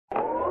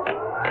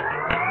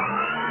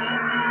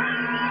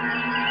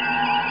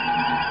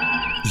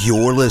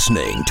You're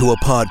listening to a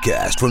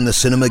podcast from the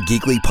Cinema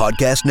Geekly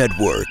Podcast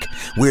Network.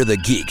 We're the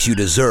geeks you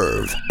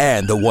deserve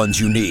and the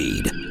ones you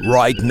need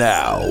right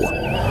now.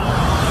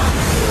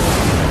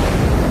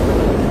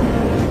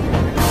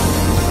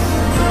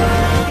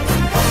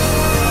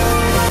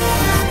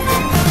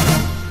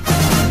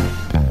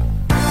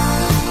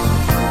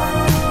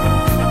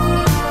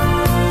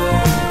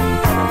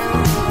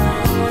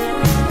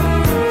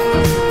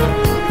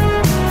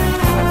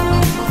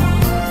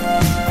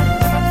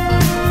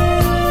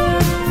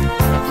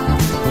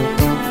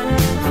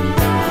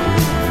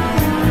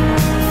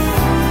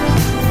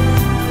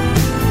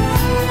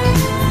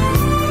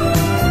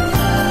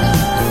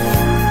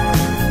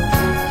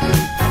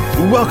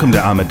 Welcome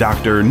to I'm a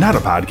Doctor, Not a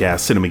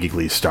Podcast, Cinema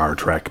Geekly Star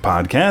Trek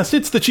podcast.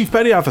 It's the Chief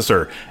Petty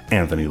Officer,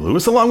 Anthony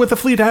Lewis, along with the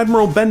Fleet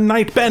Admiral, Ben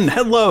Knight. Ben,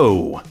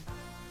 hello!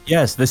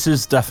 Yes, this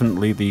is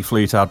definitely the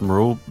Fleet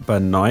Admiral,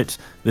 Ben Knight.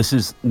 This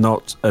is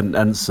not an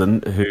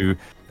ensign who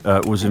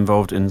was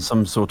involved in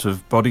some sort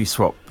of body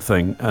swap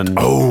thing. And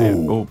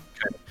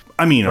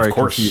I mean, of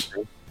course.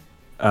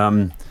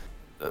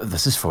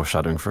 This is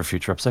foreshadowing for a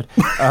future episode.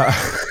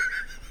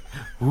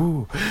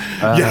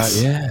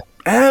 Yes, yeah.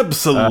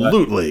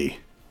 Absolutely.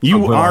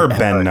 You are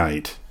Ben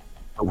Knight.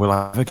 Will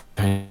I ever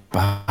get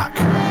back?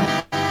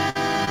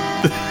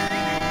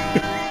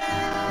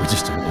 We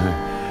just don't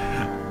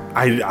know.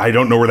 I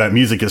don't know where that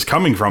music is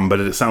coming from,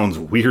 but it sounds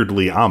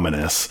weirdly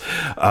ominous.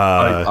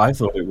 I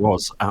thought it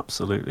was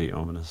absolutely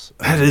ominous.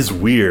 That is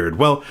weird.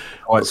 Well,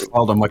 it's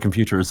filed on my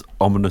computer as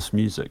ominous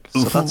music,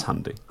 so that's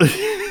handy.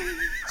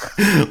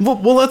 Well,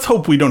 let's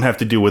hope we don't have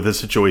to deal with this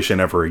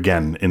situation ever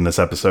again in this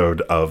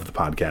episode of the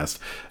podcast.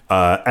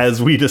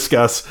 As we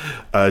discuss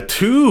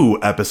 2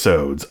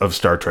 episodes of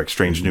Star Trek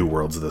Strange New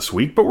Worlds this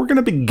week, but we're going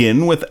to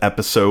begin with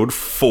episode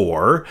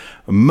 4,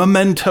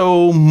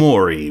 Memento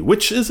Mori,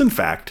 which is in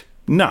fact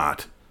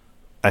not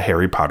a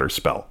Harry Potter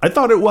spell. I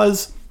thought it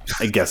was.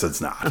 I guess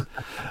it's not.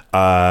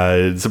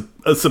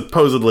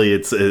 Supposedly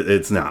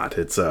it's not.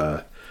 It's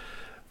I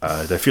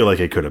feel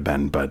like it could have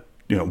been, but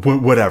you know,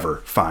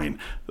 whatever. Fine.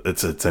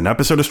 It's an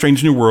episode of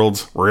Strange New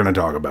Worlds. We're going to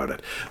talk about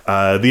it.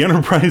 The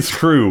Enterprise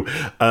crew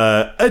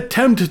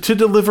attempt to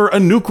deliver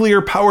a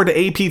nuclear-powered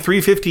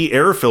AP-350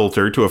 air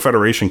filter to a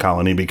Federation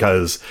colony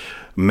because,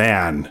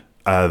 man,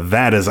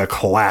 that is a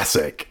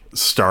classic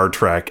Star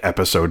Trek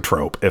episode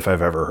trope, if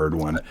I've ever heard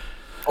one.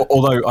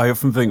 Although I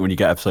often think when you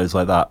get episodes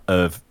like that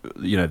of,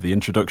 you know, the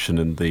introduction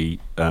and the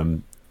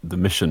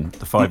mission,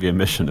 the 5-year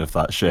mission of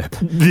that ship.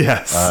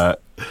 Yes.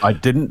 I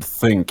didn't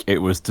think it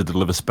was to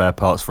deliver spare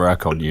parts for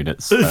aircon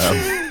units.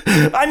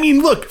 I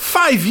mean, look,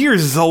 5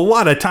 years is a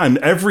lot of time.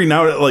 Every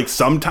now, like,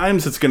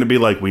 sometimes it's going to be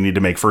like, we need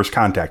to make first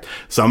contact.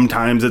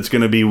 Sometimes it's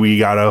going to be, we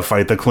got to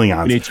fight the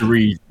Klingons.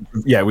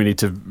 We need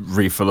to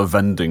refill a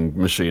vending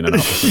machine. And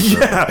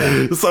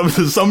yeah.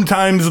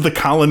 Sometimes the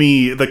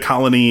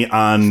colony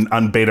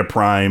on Beta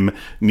Prime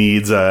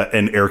needs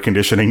an air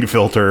conditioning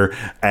filter.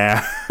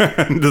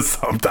 And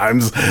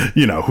sometimes,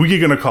 you know, who you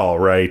going to call,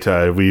 right?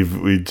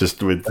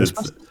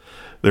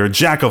 They're a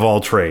jack of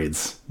all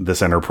trades,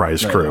 this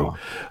Enterprise crew.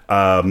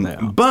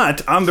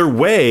 But on their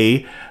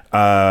way,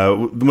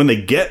 when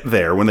they get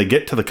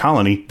to the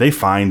colony, they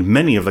find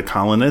many of the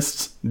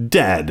colonists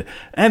dead.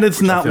 And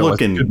it's not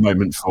looking... Like a good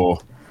moment for...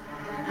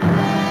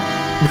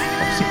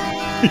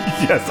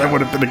 Yes, that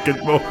would have been a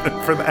good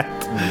moment for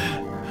that.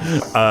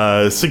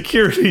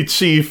 Security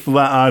Chief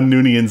La'an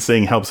Noonien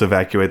Singh helps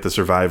evacuate the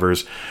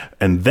survivors,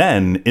 and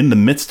then, in the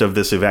midst of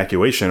this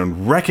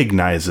evacuation,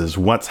 recognizes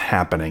what's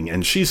happening,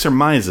 and she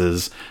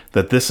surmises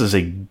that this is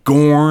a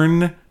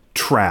Gorn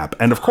trap.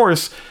 And of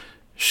course,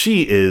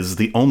 she is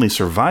the only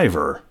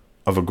survivor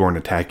of a Gorn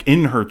attack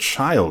in her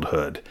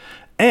childhood.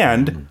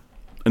 And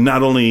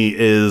not only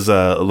is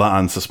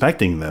La'an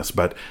suspecting this,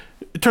 but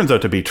it turns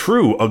out to be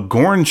true. A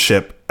Gorn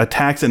ship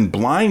attacks and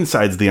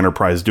blindsides the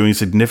Enterprise, doing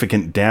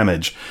significant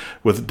damage,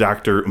 with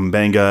Dr.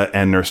 M'Benga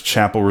and Nurse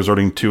Chapel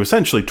resorting to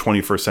essentially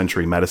 21st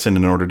century medicine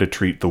in order to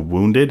treat the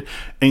wounded,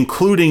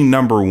 including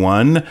Number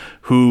One,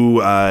 who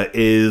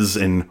is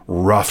in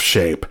rough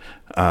shape.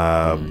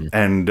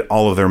 And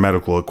all of their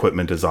medical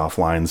equipment is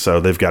offline, so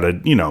they've got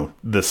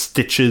the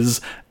stitches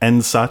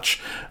and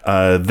such.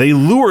 They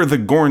lure the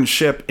Gorn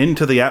ship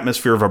into the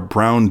atmosphere of a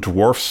brown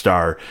dwarf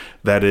star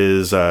that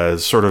is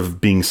sort of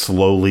being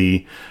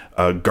slowly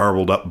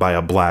garbled up by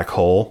a black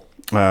hole.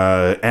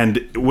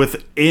 And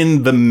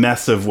within the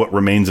mess of what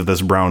remains of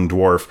this brown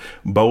dwarf,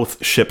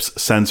 both ships'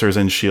 sensors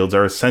and shields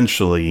are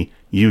essentially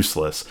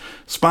useless.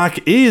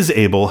 Spock is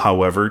able,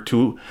 however,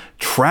 to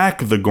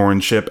track the Gorn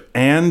ship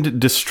and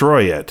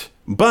destroy it.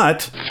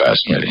 But...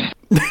 Fascinating.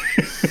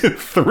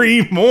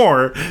 3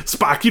 more.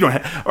 Spock, you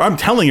don't I'm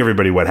telling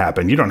everybody what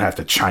happened. You don't have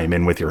to chime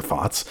in with your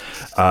thoughts.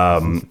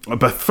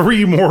 But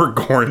 3 more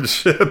Gorn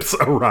ships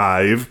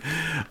arrive.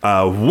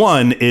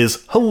 One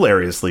is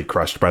hilariously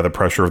crushed by the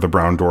pressure of the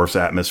brown dwarf's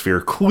atmosphere.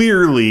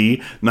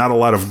 Clearly, not a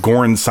lot of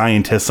Gorn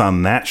scientists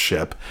on that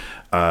ship.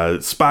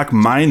 Spock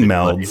mind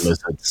melds.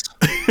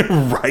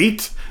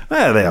 Right?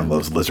 They have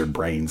those lizard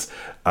brains.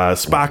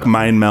 Spock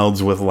mind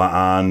melds with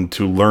La'an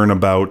to learn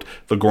about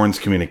the Gorn's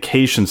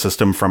communication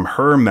system from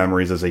her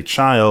memories as a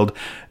child,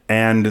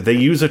 and they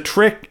use a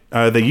trick.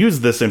 They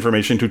use this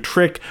information to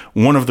trick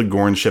one of the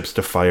Gorn ships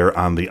to fire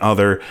on the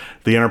other.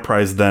 The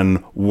Enterprise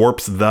then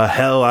warps the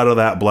hell out of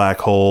that black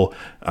hole,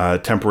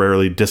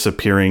 temporarily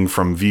disappearing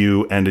from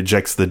view, and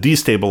ejects the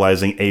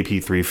destabilizing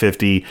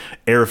AP-350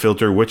 air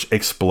filter, which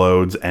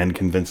explodes and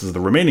convinces the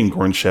remaining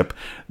Gorn ship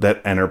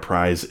that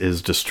Enterprise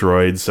is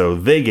destroyed. So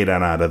they get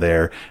on out of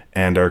there,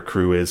 and our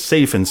crew is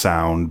safe and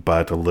sound,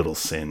 but a little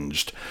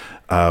singed.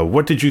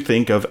 What did you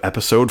think of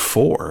episode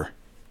 4?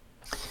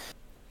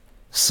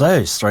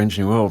 So, Strange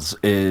New Worlds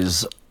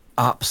is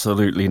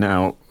absolutely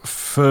now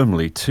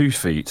firmly 2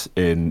 feet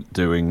in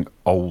doing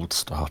old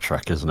Star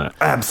Trek, isn't it?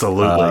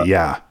 Absolutely,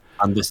 yeah.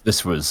 And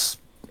this was,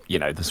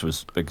 this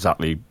was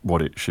exactly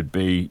what it should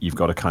be. You've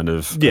got a kind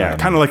of... Yeah,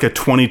 kind of like a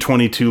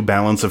 2022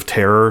 Balance of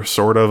Terror,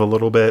 sort of, a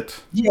little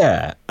bit.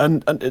 Yeah,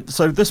 and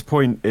so this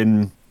point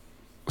in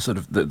sort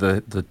of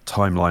the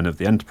timeline of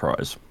the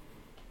Enterprise,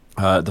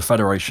 the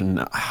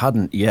Federation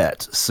hadn't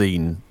yet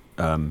seen,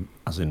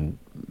 as in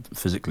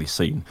physically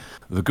seen,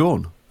 the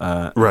Gorn.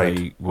 Right.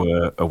 They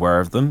were aware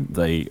of them.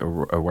 They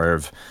are aware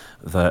of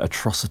their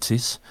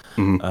atrocities,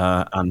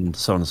 and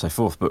so on and so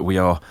forth. But we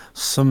are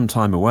some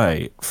time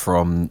away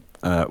from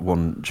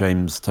one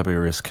James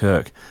Tiberius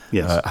Kirk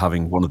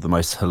having one of the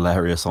most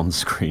hilarious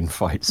on-screen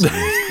fights in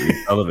history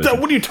of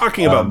television. What are you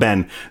talking about,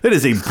 Ben? That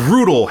is a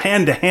brutal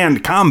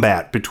hand-to-hand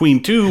combat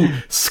between two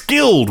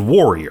skilled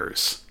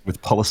warriors. With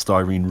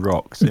polystyrene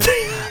rocks.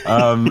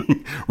 Yeah.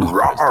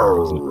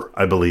 Rawr,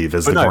 I believe,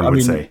 as the Gorn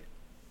would say.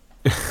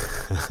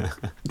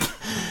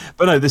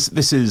 But no,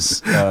 this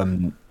is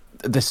a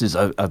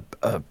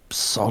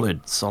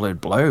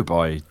solid blow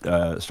by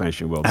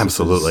Strange New Worlds.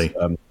 Absolutely.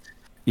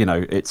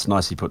 It's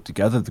nicely put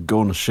together. The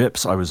Gorn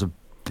ships, I was a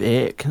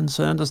bit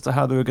concerned as to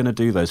how they were going to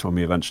do those when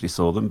we eventually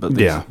saw them, but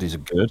these are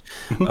good.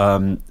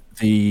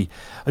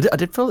 I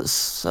did feel that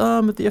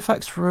some of the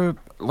effects were,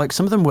 like,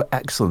 some of them were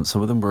excellent,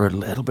 some of them were a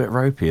little bit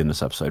ropey in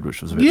this episode,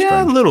 which was a bit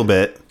strange. A little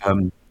bit.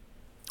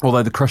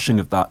 Although the crushing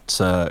of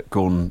that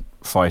Gorn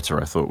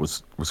fighter, I thought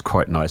was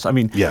quite nice. I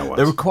mean,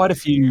 there were quite a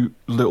few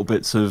little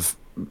bits of,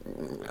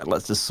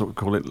 let's just sort of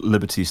call it,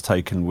 liberties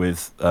taken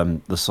with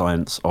the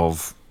science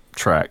of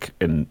Trek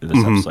in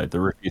this episode.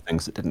 There were a few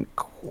things that didn't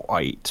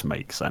quite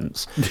make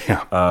sense.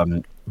 Yeah.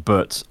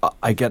 But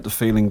I get the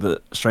feeling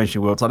that Strange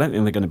New Worlds, I don't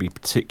think they're going to be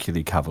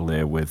particularly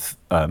cavalier with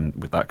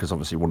that, because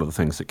obviously one of the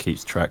things that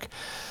keeps Trek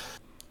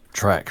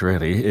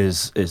really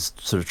is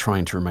sort of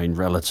trying to remain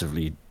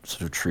relatively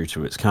sort of true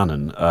to its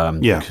canon,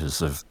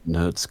 because of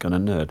nerds gonna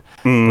nerd.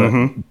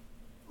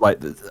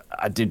 But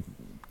I did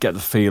get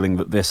the feeling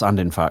that this, and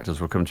in fact, as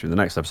we'll come to in the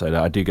next episode,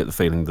 I do get the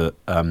feeling that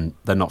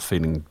they're not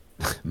feeling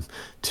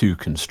too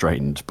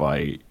constrained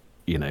by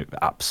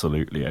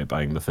absolutely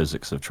obeying the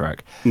physics of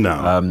Trek.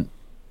 No.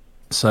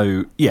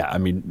 So yeah, I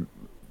mean,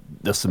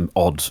 there's some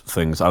odd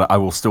things. I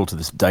will still to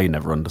this day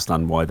never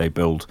understand why they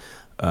build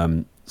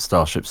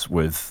starships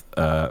with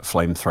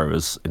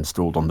flamethrowers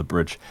installed on the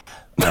bridge.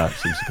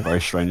 Seems like a very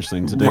strange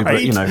thing to do,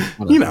 right.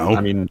 But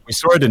I mean, we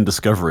saw it in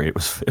Discovery.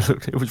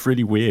 It was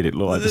really weird. It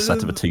looked like the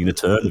set of a Tina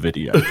Turner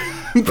video.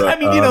 But, I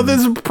mean,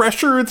 there's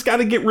pressure. It's got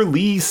to get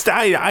released.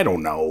 I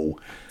don't know.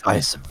 I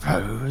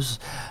suppose.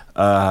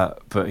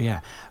 But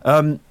yeah,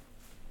 I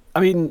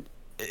mean,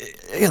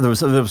 there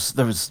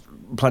was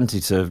plenty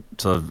to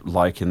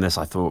like in this.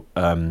 I thought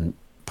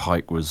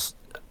Pike was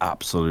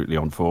absolutely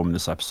on form in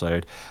this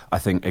episode. I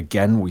think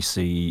again we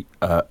see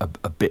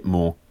a bit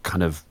more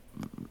kind of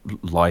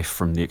life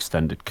from the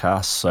extended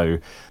cast. So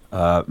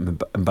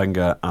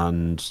Mbenga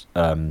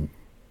and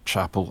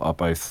Chapel are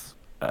both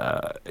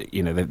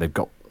they've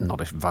got not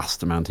a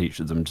vast amount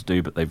each of them to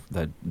do, but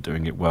they're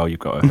doing it well. You've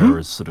got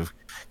Uhura's sort of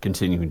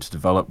continuing to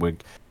develop. We're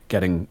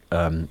getting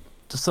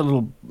just a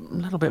little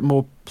bit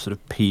more sort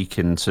of peek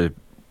into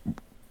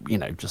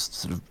just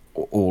sort of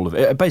all of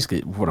it.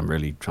 Basically, what I'm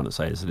really trying to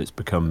say is that it's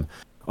become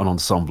an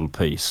ensemble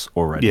piece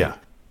already. Yeah.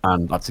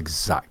 And that's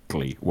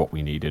exactly what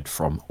we needed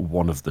from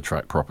one of the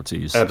Trek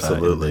properties.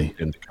 Absolutely.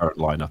 In the current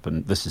lineup.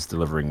 And this is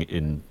delivering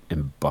in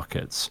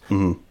buckets.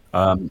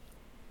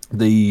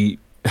 The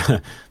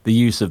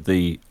use of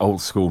the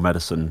old school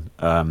medicine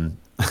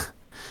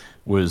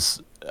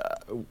was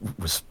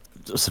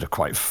sort of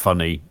quite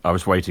funny. I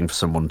was waiting for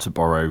someone to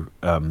borrow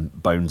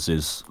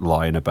Bones's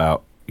line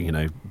about,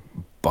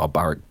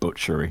 barbaric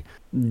butchery.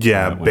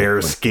 Yeah,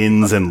 bear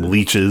skins and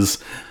leeches.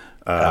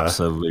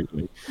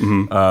 Absolutely.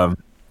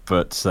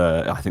 But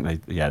I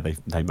think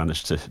they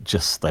managed to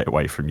just stay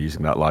away from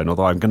using that line,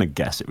 although I'm going to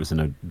guess it was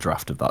in a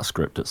draft of that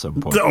script at some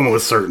point.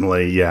 Almost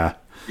certainly, yeah.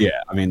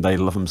 Yeah, I mean, they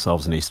love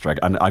themselves an Easter egg.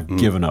 And I've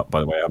given up,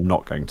 by the way. I'm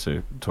not going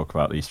to talk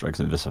about the Easter eggs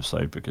in this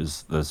episode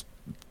because there's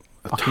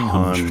fucking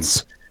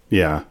hundreds.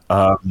 Yeah.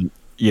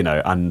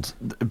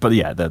 But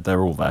yeah,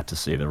 they're all there to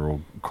see. They're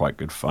all quite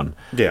good fun.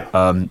 Yeah.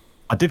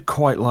 I did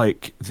quite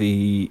like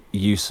the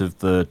use of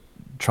the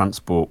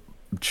transport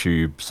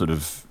tube sort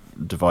of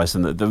device,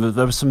 and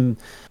there was some,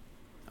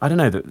 I don't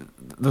know, there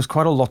was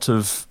quite a lot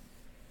of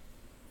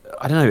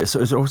I don't know.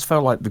 It always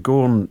felt like the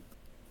Gorn.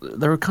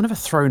 They were kind of a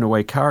thrown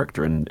away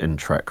character in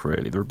Trek.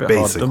 Really, they're a bit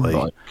Basically. hard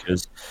done by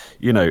because,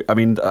 I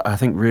mean, I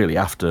think really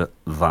after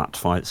that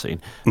fight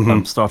scene,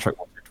 Star Trek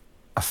wanted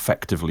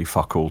effectively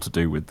fuck all to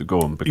do with the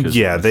Gorn because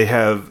they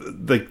have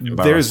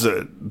there's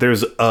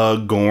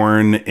a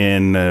Gorn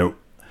in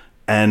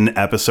an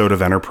episode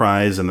of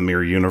Enterprise in the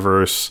Mirror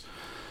Universe.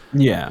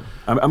 Yeah,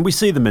 and we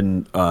see them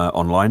in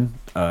online,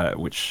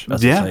 which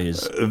as I say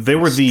is they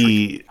were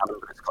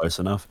close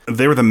enough.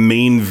 They were the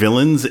main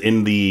villains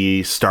in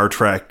the Star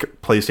Trek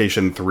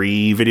PlayStation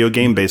 3 video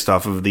game based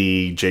off of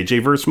the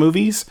JJ Verse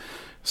movies.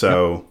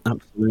 So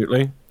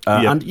absolutely,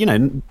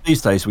 and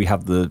these days we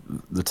have the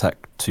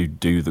tech to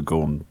do the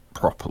Gorn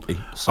properly.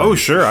 So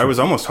sure. I was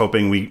almost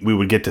hoping we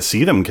would get to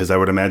see them because I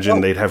would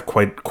imagine they'd have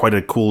quite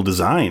a cool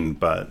design.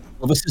 But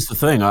this is the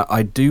thing.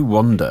 I do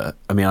wonder.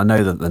 I mean, I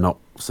know that they're not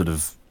sort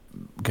of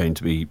going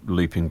to be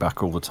looping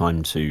back all the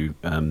time to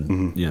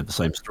the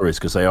same stories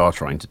because they are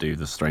trying to do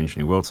the Strange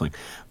New Worlds thing.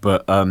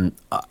 But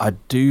I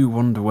do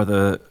wonder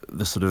whether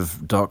the sort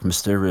of dark,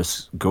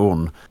 mysterious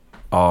Gorn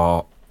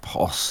are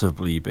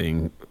possibly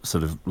being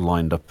sort of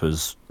lined up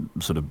as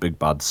sort of big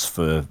bads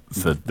for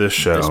this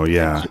show.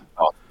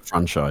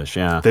 Franchise.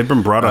 Yeah, they've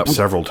been brought up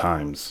several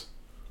times.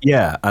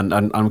 Yeah, and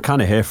I'm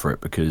kind of here for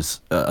it because,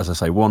 as I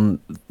say,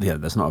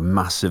 there's not a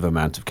massive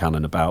amount of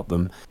canon about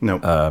them.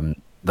 No.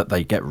 That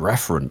they get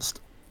referenced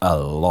a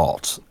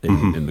lot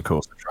in the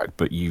course of Trek,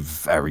 but you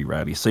very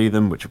rarely see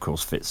them, which of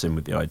course fits in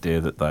with the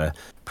idea that they're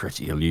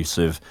pretty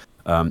elusive.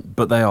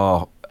 But they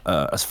are,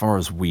 as far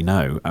as we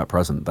know at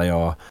present, they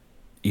are,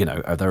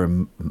 they're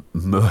a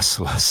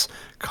merciless,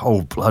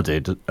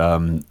 cold-blooded,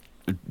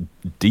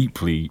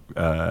 deeply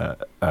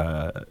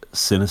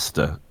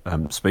sinister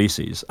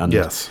species. And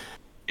yes.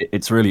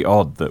 It's really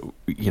odd that,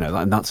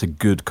 and that's a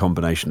good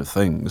combination of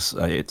things.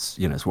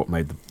 It's what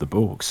made the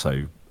Borg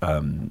so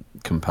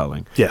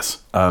compelling.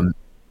 Yes.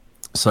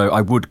 So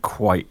I would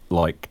quite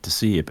like to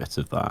see a bit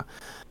of that.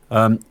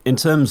 In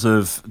terms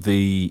of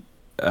the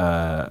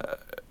sort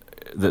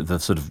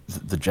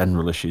of the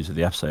general issues of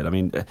the episode, I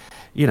mean,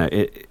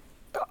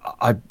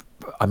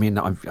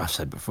 I've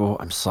said before,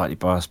 I'm slightly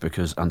biased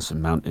because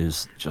Anson Mount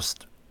is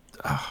just.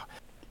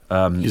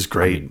 He's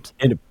great.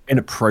 I mean,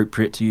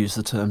 inappropriate to use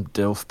the term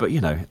DILF, but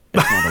it's not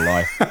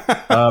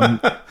a lie.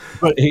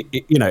 But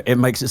it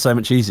makes it so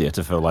much easier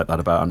to feel like that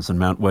about Anson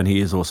Mount when he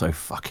is also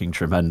fucking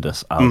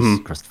tremendous as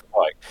Christopher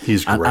Pike.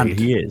 He's great, and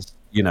he is.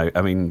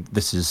 I mean,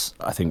 this is,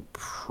 I think,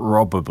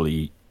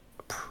 probably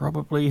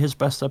his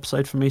best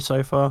episode for me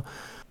so far,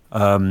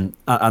 and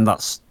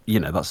that's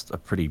that's a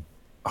pretty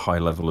high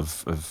level of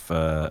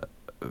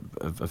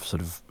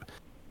sort of.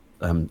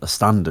 A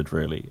standard,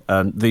 really,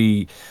 and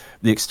the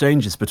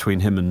exchanges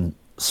between him and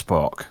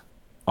Spock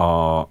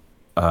are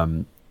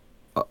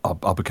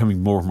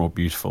becoming more and more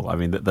beautiful. I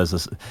mean, there's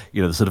this,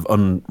 the sort of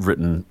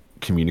unwritten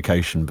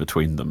communication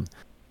between them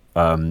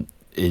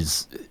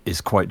is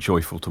quite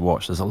joyful to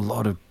watch. There's a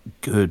lot of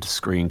good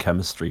screen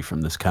chemistry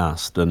from this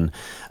cast, and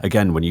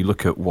again, when you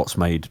look at what's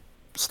made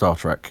Star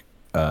Trek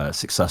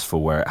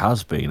successful where it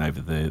has been over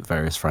the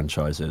various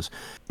franchises,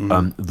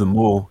 the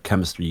more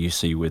chemistry you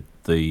see with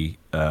the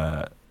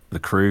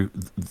crew,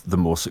 the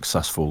more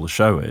successful the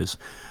show is.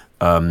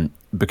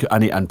 Because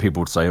and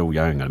people would say, "Oh,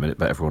 yeah, hang on a minute,"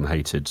 but everyone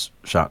hated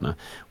Shatner.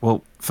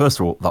 Well, first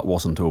of all, that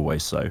wasn't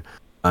always so,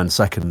 and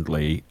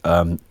secondly,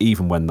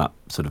 even when that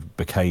sort of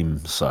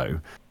became so,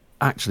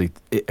 actually,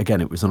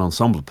 it was an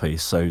ensemble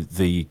piece. So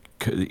the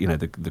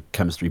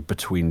chemistry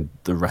between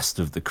the rest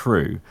of the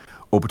crew,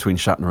 or between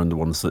Shatner and the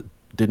ones that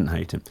didn't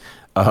hate him,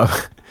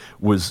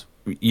 was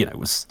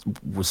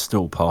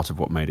still part of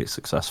what made it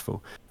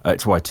successful.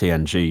 It's why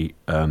TNG.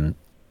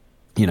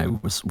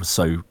 Was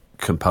so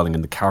compelling,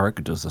 and the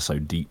characters are so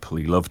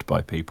deeply loved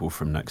by people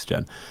from Next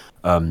Gen.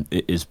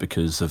 It is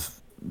because of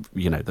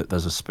that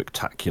there's a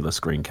spectacular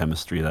screen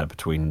chemistry there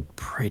between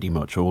pretty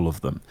much all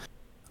of them.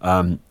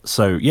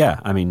 So yeah,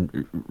 I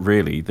mean,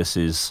 really, this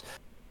is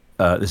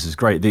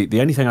great.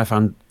 The only thing I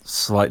found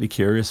slightly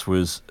curious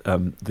was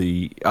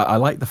I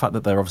like the fact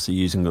that they're obviously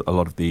using a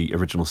lot of the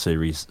original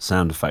series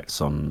sound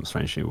effects on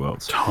Strange New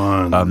Worlds.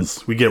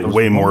 Tons. We get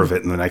way more of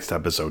it in the next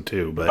episode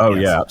too. But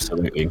yes. Yeah,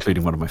 absolutely,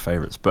 including one of my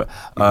favorites. But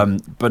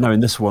no, in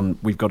this one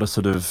we've got a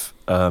sort of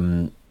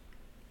when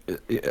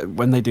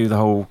they do the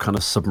whole kind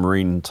of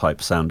submarine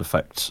type sound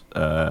effect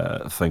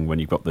thing, when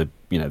you've got the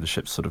the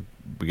ship sort of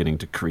beginning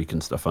to creak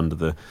and stuff under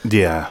the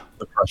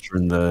pressure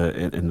in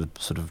the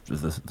sort of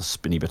the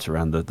spinny bit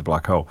around the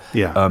black hole.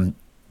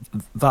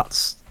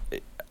 That's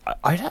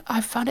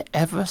I found it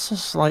ever so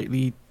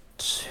slightly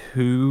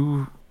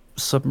too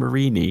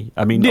submarine-y.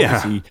 I mean,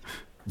 obviously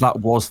that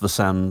was the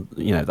sound.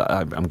 That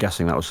I'm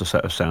guessing that was the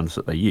set of sounds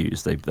that they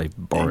used. They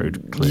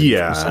borrowed.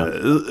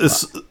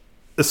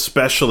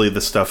 Especially the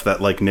stuff that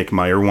like Nick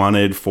Meyer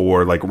wanted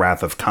for like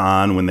Wrath of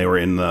Khan when they were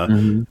in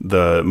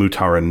the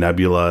Mutara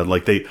Nebula.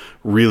 Like they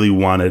really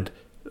wanted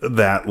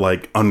that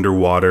like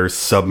underwater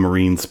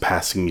submarines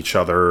passing each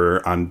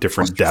other on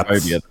different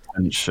depths.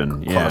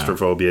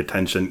 Claustrophobia,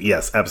 tension.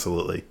 Yes,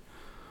 absolutely.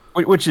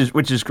 Which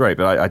is great,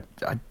 but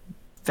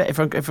if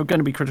I'm going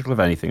to be critical of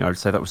anything, I would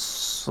say that was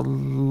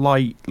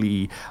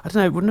slightly. I don't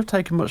know. It wouldn't have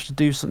taken much to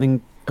do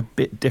something a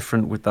bit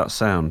different with that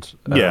sound.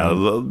 Yeah,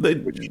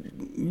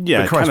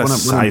 kind of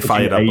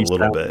sci-fi it up a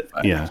little bit.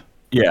 Effect,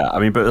 yeah. I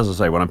mean, but as I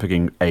say, when I'm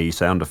picking a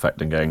sound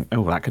effect and going,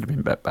 "Oh, that could have been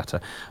a bit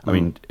better." I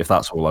mean, if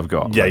that's all I've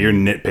got. Yeah, you're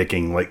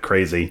nitpicking like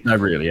crazy. I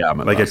really am.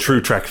 Like a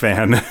true Trek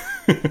fan.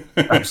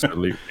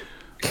 Absolutely.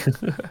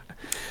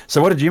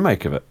 So, what did you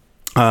make of it?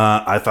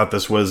 I thought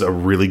this was a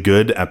really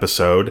good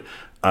episode.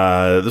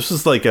 This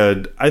was like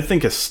I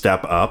think a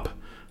step up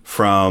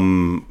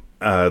from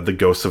the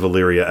Ghosts of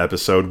Illyria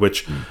episode,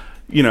 which,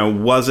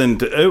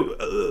 wasn't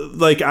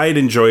like I'd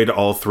enjoyed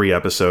all 3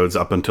 episodes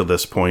up until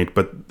this point,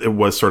 but it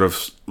was sort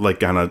of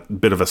like on a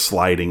bit of a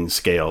sliding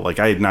scale. Like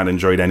I had not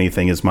enjoyed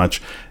anything as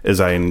much as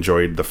I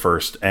enjoyed the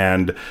first.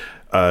 And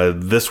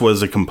this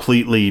was a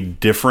completely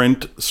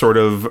different sort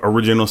of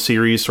original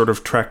series sort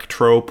of Trek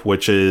trope,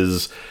 which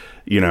is,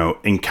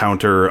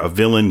 encounter a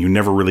villain. You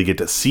never really get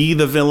to see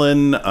the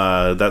villain,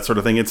 that sort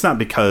of thing. It's not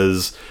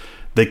because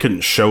they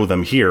couldn't show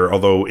them here,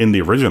 although in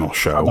the original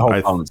show... The whole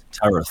Balance of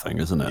Terror thing,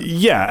 isn't it?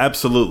 Yeah,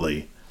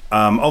 absolutely.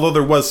 Although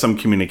there was some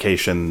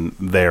communication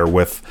there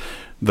with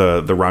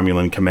the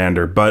Romulan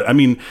commander. But, I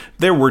mean,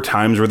 there were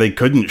times where they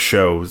couldn't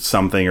show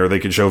something, or they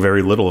could show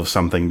very little of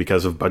something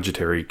because of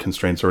budgetary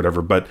constraints or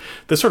whatever. But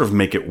they sort of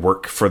make it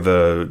work for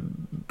the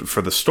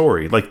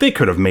story. Like, they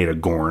could have made a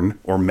Gorn,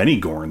 or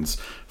many Gorns,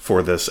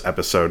 for this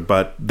episode,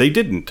 but they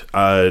didn't.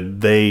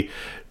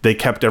 They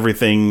kept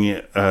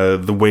everything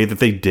the way that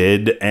they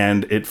did,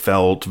 and it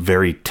felt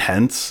very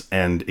tense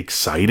and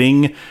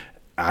exciting.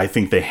 I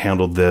think they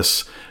handled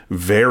this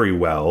very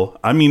well.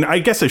 I mean, I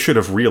guess I should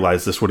have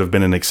realized this would have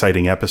been an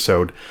exciting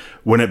episode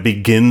when it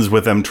begins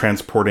with them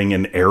transporting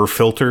an air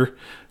filter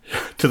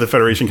to the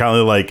Federation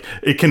colony. Like,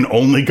 it can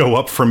only go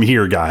up from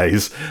here,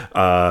 guys.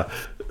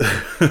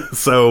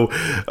 So,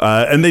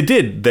 and they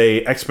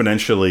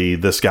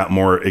exponentially, this got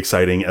more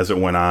exciting as it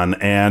went on.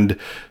 And,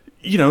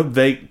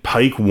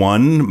 Pike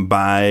won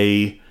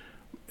by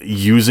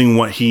using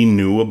what he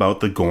knew about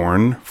the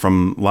Gorn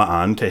from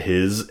La'an to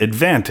his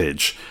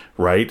advantage,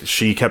 right?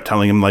 She kept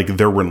telling him, like,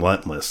 they're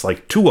relentless,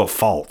 like, to a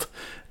fault.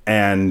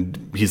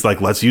 And he's like,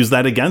 let's use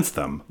that against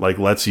them. Like,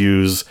 let's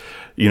use,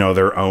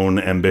 their own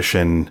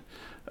ambition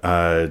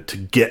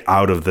to get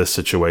out of this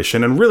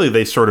situation. And really,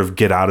 they sort of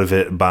get out of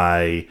it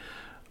by...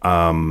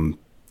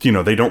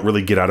 they don't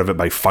really get out of it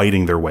by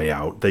fighting their way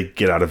out. They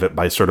get out of it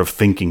by sort of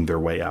thinking their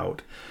way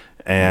out.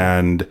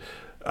 And,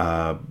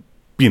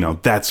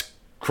 that's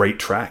great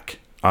Trek.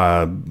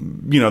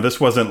 This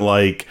wasn't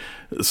like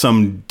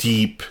some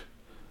deep,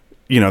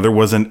 there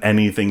wasn't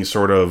any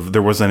sort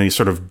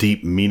of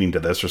deep meaning to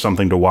this or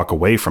something to walk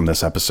away from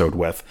this episode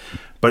with.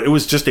 But it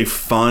was just a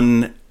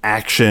fun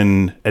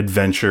action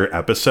adventure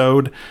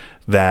episode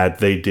that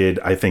they did,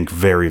 I think,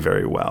 very,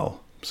 very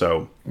well.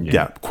 So,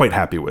 yeah, quite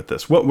happy with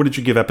this. What did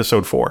you give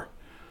episode 4?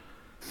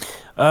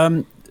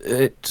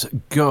 It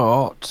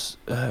got...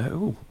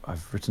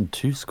 I've written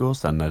 2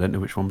 scores then. I don't know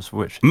which one was for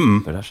which.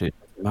 But actually, it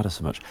doesn't matter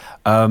so much.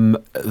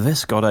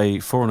 This got a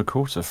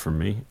 4.25 from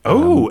me.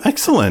 Oh,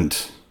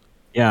 excellent.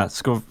 Yeah,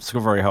 score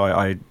very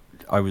high.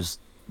 I was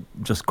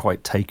just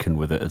quite taken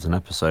with it as an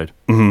episode.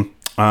 Mm-hmm.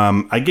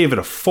 I gave it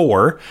a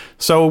 4.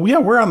 So, yeah,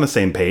 we're on the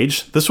same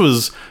page. This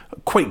was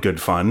quite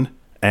good fun.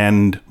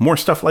 And more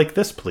stuff like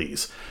this,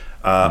 please.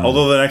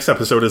 Although the next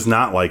episode is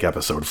not like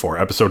episode 4.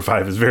 Episode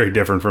 5 is very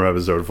different from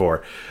episode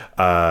 4.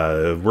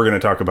 We're going to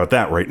talk about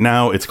that right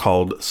now. It's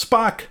called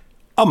Spock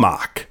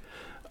Amok.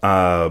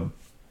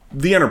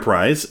 The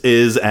Enterprise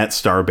is at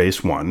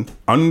Starbase 1,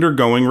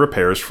 undergoing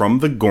repairs from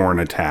the Gorn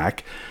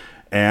attack,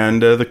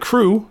 and the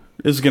crew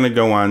is going to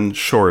go on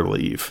shore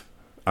leave.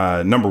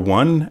 Number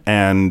 1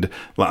 and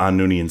La'an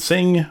Noonien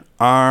Singh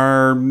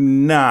are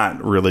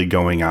not really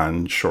going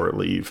on shore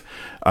leave,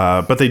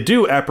 but they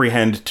do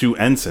apprehend 2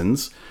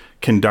 ensigns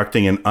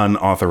conducting an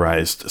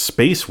unauthorized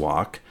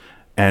spacewalk,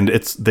 and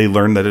they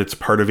learn that it's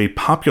part of a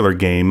popular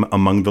game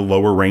among the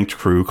lower ranked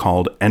crew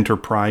called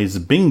Enterprise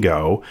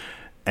Bingo,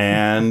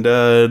 and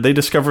they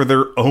discover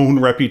their own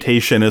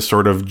reputation as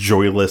sort of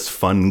joyless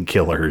fun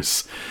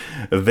killers.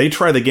 They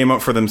try the game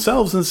out for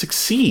themselves and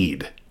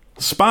succeed.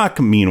 Spock,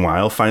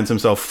 meanwhile, finds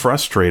himself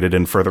frustrated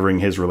in furthering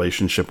his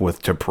relationship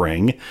with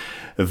T'Pring.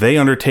 They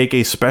undertake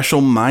a special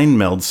mind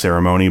meld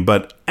ceremony,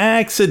 but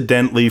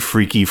accidentally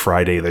Freaky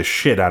Friday the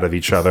shit out of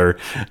each other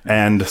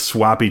and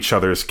swap each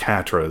other's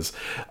Katras.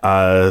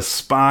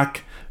 Spock,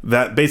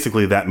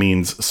 that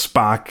means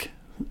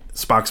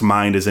Spock's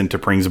mind is in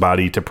T'Pring's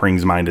body,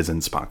 T'Pring's mind is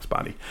in Spock's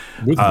body.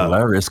 With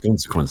hilarious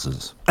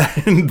consequences.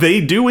 And they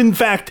do, in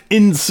fact,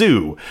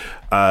 ensue.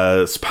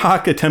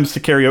 Spock attempts to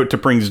carry out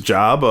T'Pring's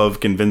job of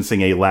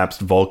convincing a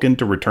lapsed Vulcan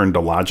to return to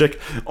logic,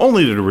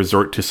 only to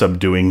resort to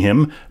subduing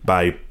him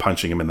by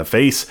punching him in the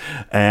face.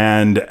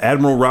 And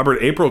Admiral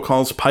Robert April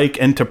calls Pike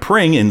and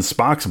T'Pring in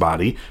Spock's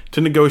body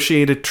to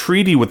negotiate a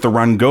treaty with the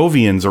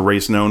Rongovians, a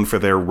race known for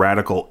their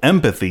radical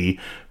empathy,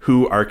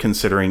 who are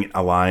considering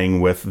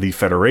allying with the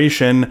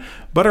Federation,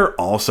 but are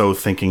also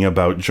thinking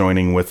about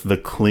joining with the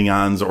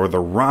Klingons or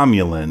the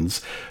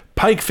Romulans.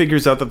 Pike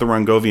figures out that the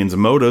Rongovians'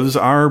 motives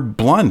are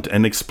blunt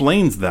and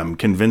explains them,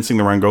 convincing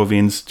the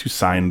Rongovians to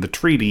sign the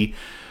treaty.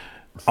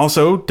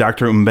 Also,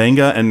 Dr.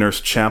 M'Benga and Nurse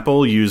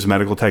Chapel use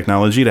medical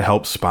technology to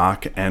help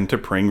Spock and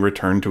T'Pring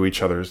return to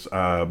each other's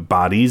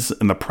bodies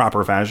in the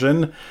proper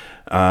fashion,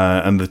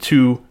 and the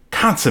two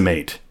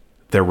consummate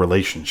their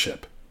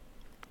relationship.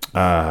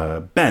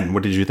 Ben,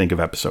 what did you think of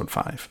episode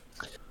 5?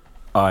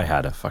 I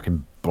had a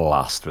fucking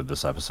blast with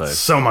this episode.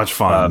 So much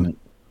fun.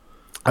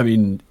 I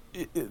mean,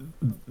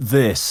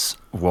 this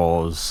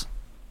was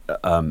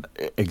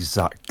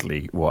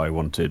exactly what I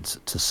wanted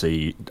to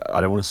see. I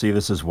don't want to see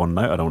this as one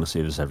note. I don't want to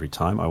see this every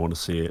time. I want to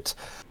see it.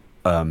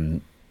 I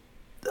want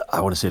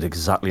to see it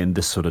exactly in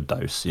this sort of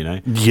dose. You know.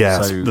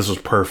 Yes, so, this was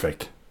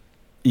perfect.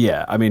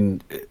 Yeah, I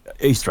mean,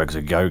 Easter eggs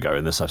are go-go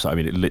in this episode. I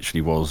mean, it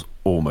literally was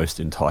almost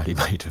entirely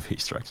made of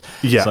Easter eggs.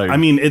 Yeah, so, I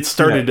mean, it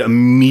started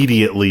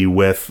immediately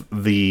with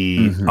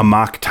the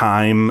Amok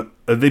time.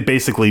 They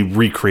basically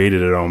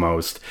recreated it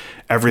almost.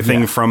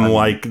 Everything from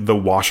like the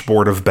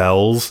washboard of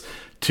bells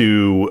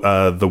to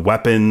the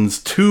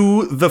weapons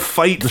to the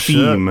fight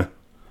theme. Shirt.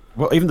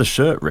 Well, even the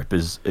shirt rip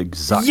is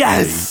exactly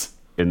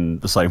in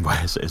the same way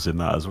as it is in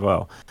that as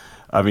well.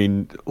 I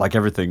mean, like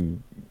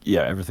everything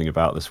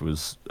about this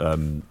was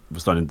done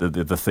in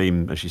the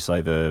theme, as you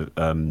say, the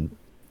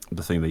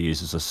theme they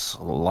use is a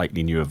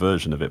slightly newer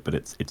version of it, but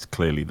it's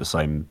clearly the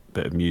same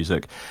bit of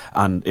music,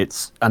 and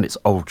it's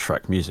old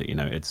Trek music. You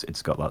know,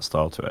 it's got that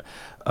style to it.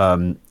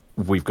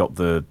 We've got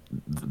the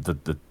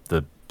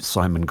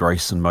Simon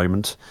Grayson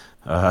moment.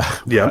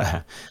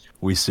 Where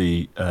we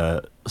see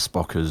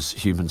Spock as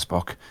human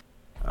Spock,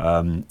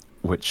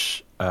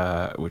 which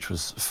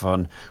was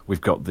fun.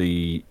 We've got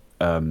the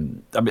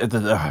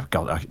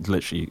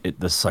literally,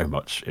 there's so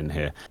much in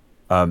here.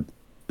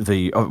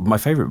 My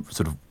favourite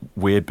sort of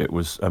weird bit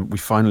was we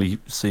finally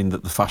seen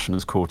that the fashion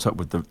has caught up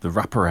with the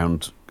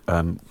wraparound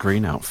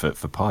green outfit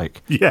for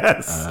Pike.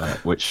 Yes,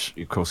 which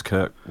of course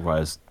Kirk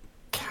wears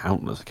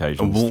countless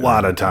occasions. A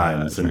lot of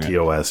times in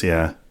TOS.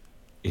 Yeah.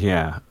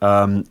 Yeah.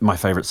 My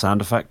favourite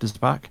sound effect is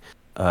back.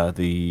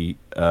 The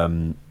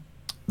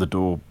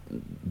door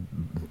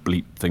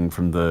bleep thing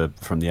from the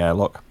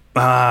airlock.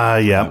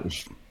 Yeah.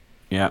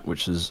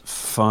 Which is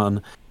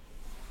fun.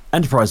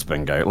 Enterprise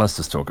bingo. Let's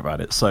just talk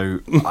about it. So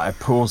I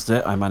paused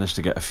it. I managed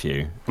to get a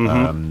few.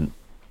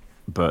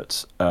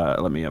 But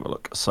let me have a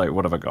look. So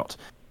what have I got?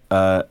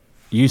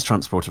 Use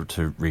transporter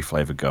to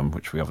reflavor gum,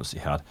 which we obviously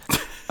had.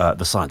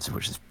 The science of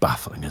which is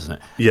baffling, isn't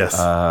it? Yes.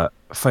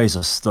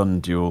 Phaser stun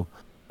duel.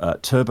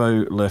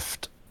 Turbo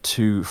lift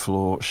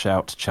 2-floor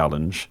shout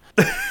challenge.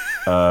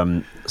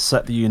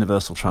 Set the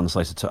universal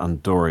translator to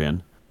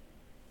Andorian.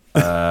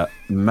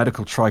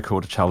 Medical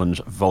tricorder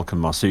challenge Vulcan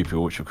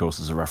marsupial, which of course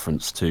is a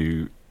reference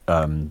to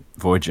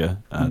Voyager.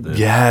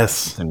 The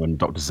thing when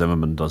Dr.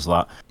 Zimmerman does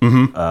that.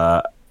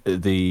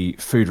 The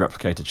food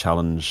replicator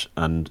challenge,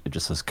 and it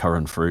just says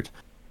currant fruit.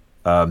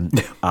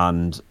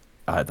 And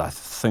I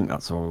think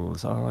that's all.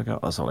 Is that all I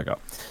got? That's all I got.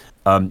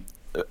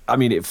 I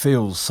mean, it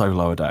feels so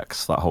Lower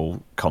Decks, that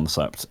whole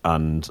concept,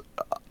 and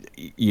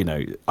you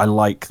know, I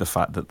like the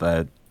fact that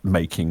they're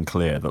making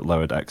clear that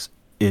Lower Decks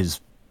is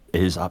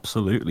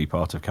absolutely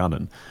part of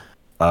canon.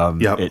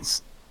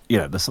 It's, you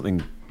know, there's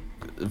something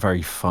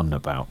very fun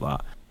about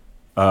that.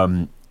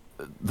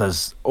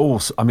 There's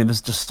also, I mean,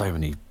 there's just so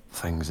many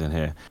things in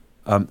here.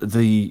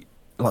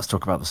 Let's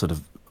talk about the sort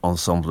of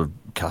ensemble of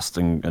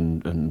casting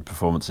and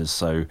performances.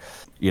 So,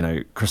 you know,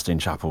 Christine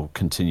Chapel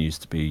continues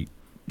to be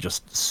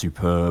just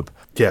superb.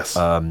 Yes.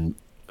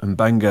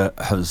 M'Benga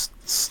has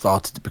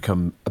started to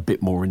become a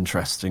bit more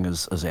interesting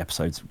as the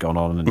episodes have gone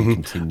on, and he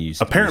continues.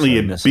 Apparently,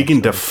 it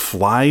began to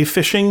fly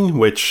fishing,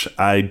 which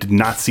I did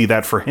not see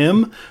that for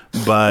him.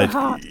 But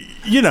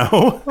you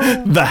know,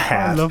 the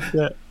hat. I loved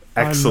it.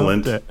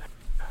 Excellent. I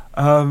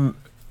loved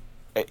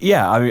it.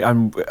 Yeah, I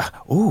mean,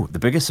 the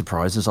biggest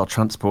surprise is our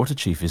transporter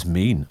chief is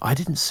mean. I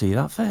didn't see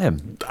that for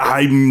him.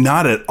 I'm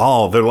not at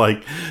all. They're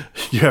like,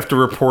 you have to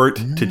report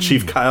to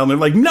Chief Kyle, and they're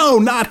like, no,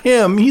 not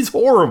him. He's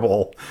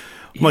horrible.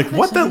 I'm like,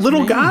 what, that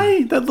little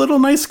guy? That little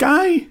nice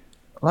guy?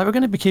 Like, we're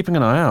going to be keeping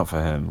an eye out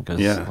for him, because,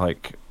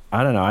 like,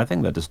 I don't know. I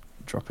think they're just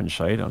dropping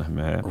shade on him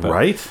here. But,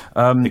 right?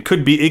 It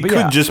could be. It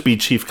could just be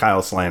Chief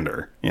Kyle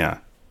slander. Yeah.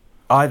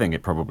 I think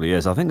it probably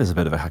is. I think there's a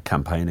bit of a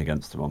campaign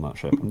against him on that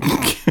ship.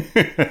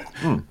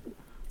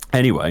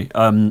 Anyway,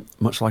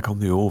 much like on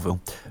the Orville.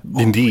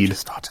 Indeed. We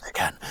just started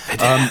again.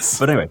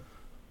 But anyway,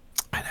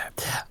 I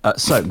know.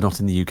 So, not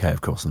in the UK,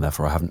 of course, and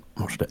therefore I haven't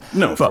watched it.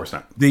 No, of course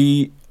not.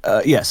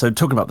 So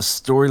talking about the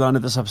storyline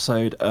of this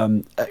episode,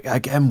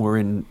 again, we're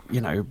in, you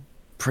know,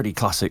 pretty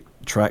classic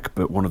Trek,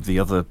 but one of the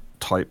other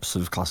types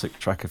of classic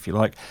Trek, if you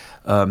like.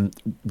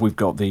 We've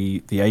got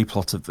the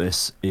A-plot of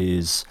this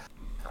is,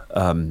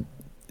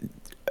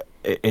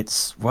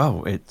 it's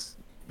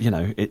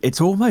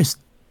almost,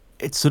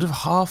 it's sort of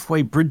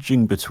halfway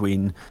bridging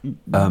between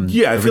I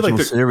feel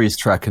like series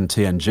Trek and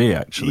TNG,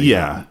 actually.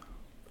 Yeah.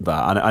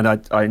 And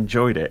I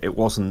enjoyed it. It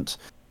wasn't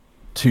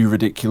too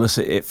ridiculous.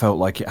 It felt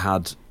like it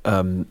had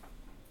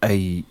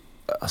a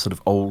a sort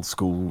of old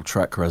school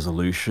Trek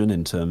resolution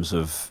in terms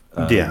of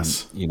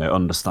Yes.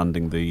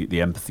 understanding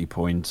the empathy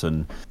point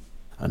and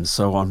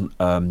so on.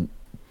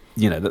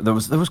 There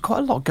was quite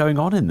a lot going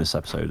on in this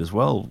episode as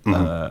well.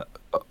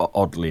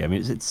 Oddly, I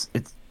mean, it's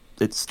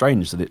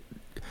strange that it.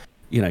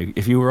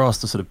 If you were asked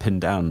to sort of pin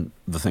down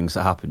the things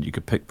that happened, you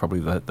could pick probably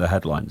the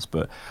headlines,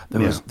 but there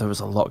was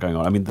a lot going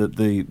on. I mean,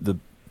 the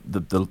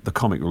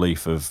comic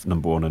relief of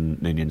Number One and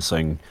Noonien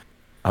Singh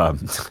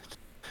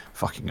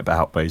fucking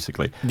about,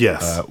 basically,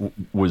 Yes.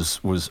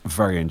 Was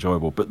very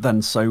enjoyable. But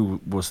then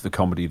so was the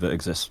comedy that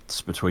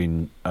exists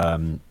between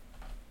Spock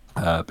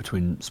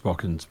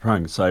and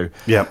T'Pring. So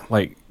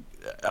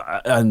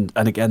and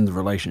again, the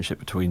relationship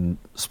between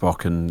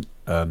Spock and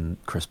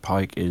Chris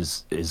Pike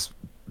is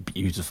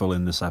beautiful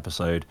in this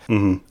episode.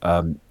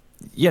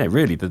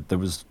 Really, there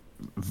was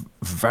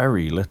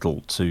very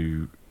little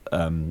to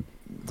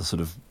the sort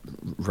of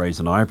raise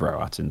an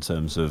eyebrow at in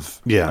terms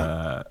of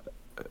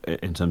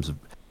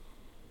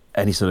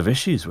any sort of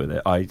issues with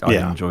it. I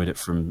enjoyed it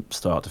from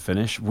start to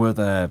finish. Were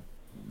there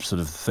sort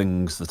of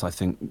things that I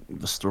think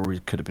the story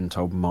could have been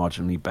told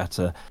marginally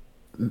better?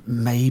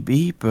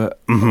 Maybe, but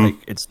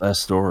it's their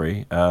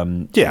story.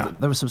 There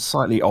were some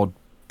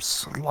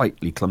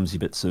slightly clumsy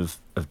bits of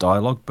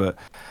dialogue, but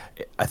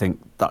I think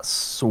that's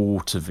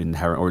sort of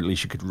inherent, or at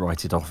least you could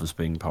write it off as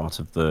being part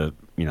of the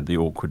the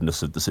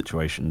awkwardness of the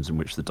situations in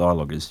which the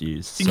dialogue is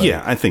used. So,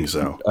 yeah, I think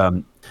so.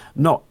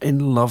 Not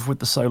in love with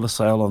the solar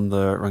sail on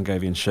the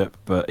Rangavian ship,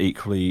 but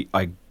equally,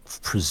 I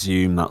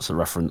presume that's a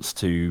reference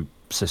to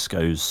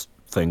Sisko's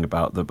thing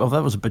about that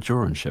was a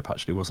Bajoran ship,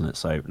 actually, wasn't it?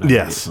 So no,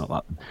 yes, it's not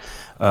that.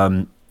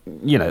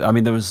 I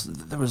mean, there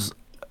was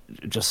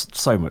just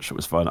so much that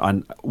was fun.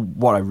 And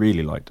what I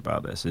really liked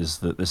about this is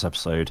that this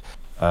episode,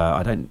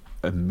 I don't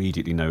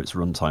immediately know its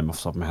runtime off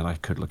the top of my head. I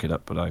could look it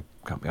up, but I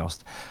can't be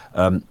asked.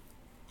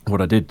 What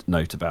I did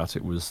note about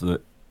it was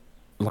that,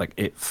 like,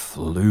 it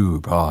flew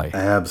by.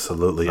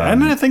 Absolutely.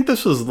 And I think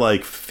this was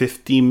like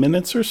 50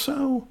 minutes or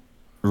so.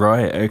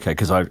 Right. Okay.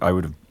 Because I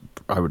would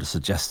have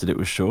suggested it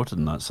was shorter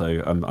than that.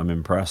 So I'm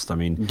impressed. I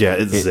mean, yeah,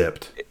 it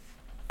zipped.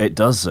 It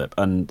does zip,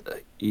 and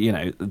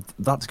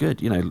that's good.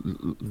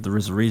 There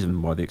is a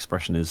reason why the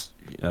expression is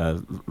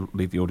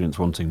leave the audience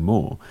wanting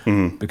more,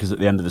 because at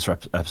the end of this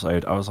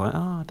episode I was like,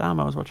 oh damn,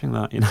 I was watching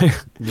that.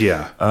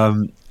 Yeah.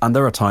 And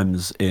there are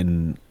times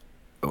in,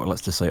 or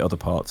let's just say, other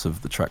parts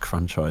of the Trek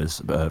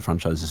franchises,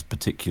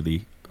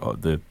 particularly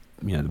the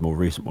more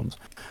recent ones,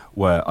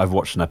 where I've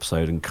watched an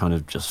episode and kind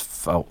of just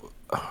felt,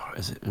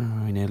 is it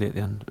nearly at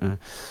the end?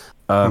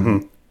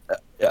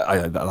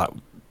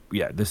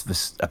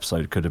 This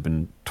episode could have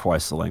been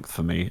twice the length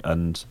for me,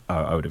 and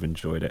I would have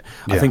enjoyed it.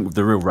 Yeah. I think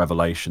the real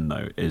revelation,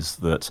 though, is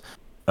that,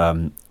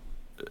 I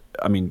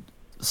mean,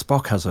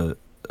 Spock has a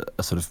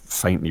sort of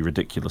faintly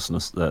ridiculous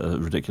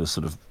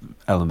sort of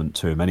element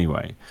to him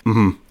anyway.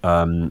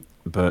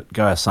 But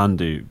Gaia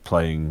Sandhu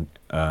playing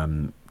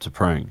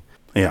T'Pring,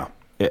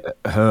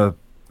 her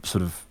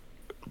sort of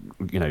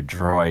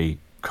dry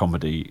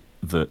comedy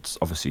that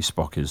obviously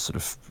Spock is sort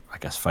of, I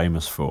guess,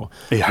 famous for.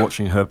 Yeah.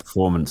 Watching her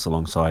performance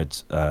alongside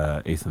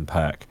Ethan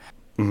Peck,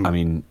 I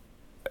mean,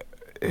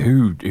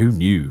 who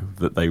knew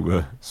that they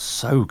were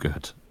so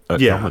good at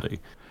comedy?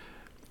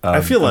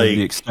 I feel like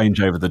the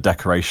exchange over the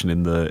decoration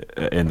in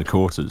the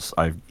quarters,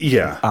 I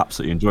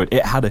absolutely enjoyed.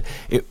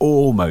 It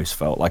almost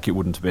felt like it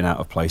wouldn't have been out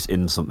of place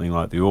in something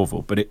like the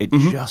Orville, but it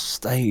just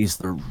stays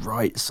the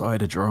right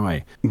side of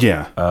dry.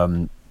 Yeah.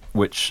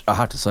 Which I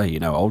have to say,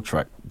 old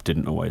Trek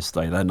didn't always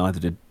stay there.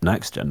 Neither did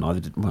Next Gen.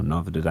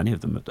 Neither did any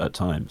of them at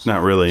times.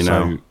 Not really.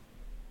 So,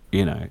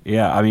 no.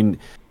 I mean,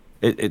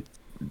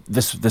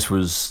 this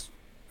was,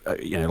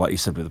 like you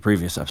said with the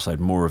previous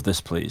episode, more of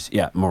this, please.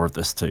 Yeah, more of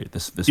this too.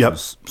 This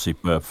was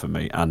superb for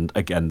me. And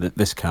again,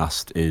 this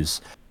cast is,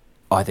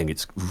 I think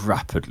it's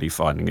rapidly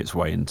finding its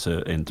way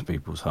into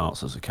people's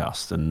hearts as a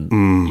cast. And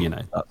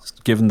that's,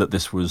 given that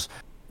this was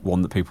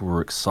one that people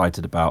were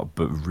excited about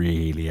but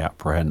really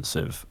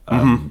apprehensive.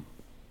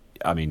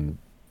 I mean,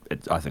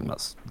 I think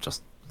that's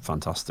just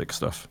fantastic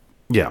stuff.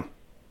 Yeah.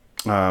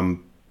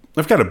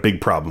 I've got a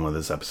big problem with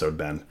this episode,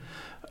 Ben.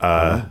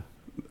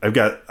 I've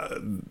got...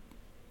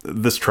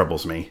 this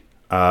troubles me.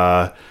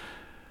 My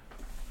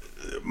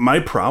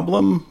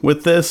problem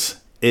with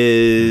this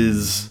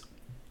is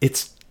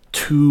it's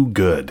too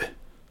good.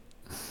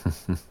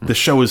 The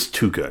show is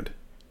too good.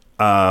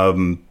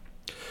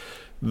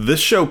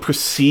 This show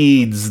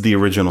precedes the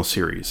original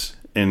series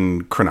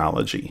in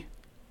chronology.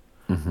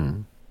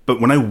 But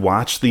when I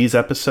watch these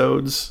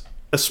episodes,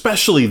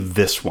 especially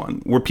this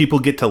one, where people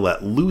get to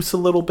let loose a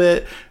little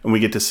bit and we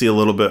get to see a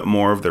little bit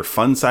more of their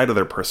fun side of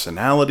their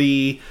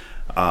personality,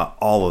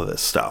 all of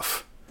this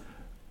stuff,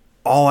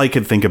 all I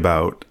could think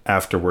about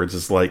afterwards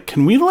is like,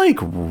 can we like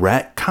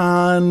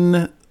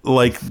retcon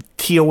like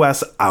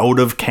TOS out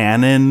of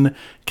canon?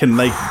 Can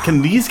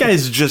these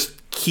guys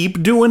just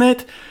keep doing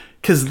it?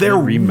 Because they're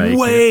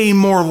way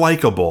more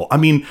likable. I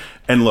mean,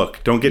 and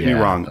look, don't get me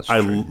wrong.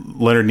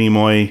 Leonard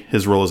Nimoy,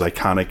 his role is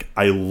iconic.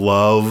 I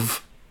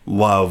love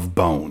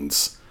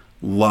Bones.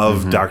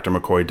 Love Dr.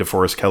 McCoy.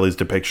 DeForest Kelly's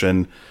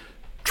depiction.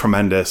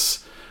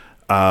 tremendous.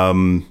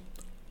 I'm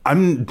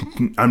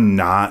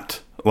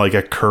not like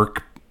a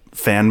Kirk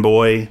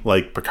fanboy.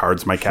 Like,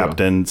 Picard's my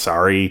captain.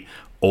 Sorry,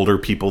 older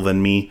people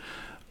than me.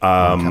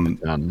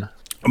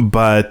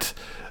 But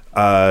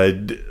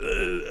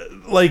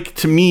like,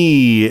 to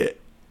me,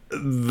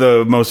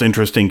 the most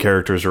interesting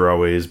characters are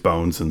always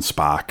Bones and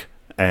Spock.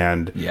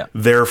 And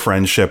their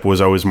friendship was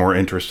always more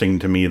interesting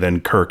to me than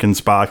Kirk and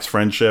Spock's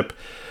friendship.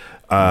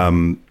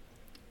 The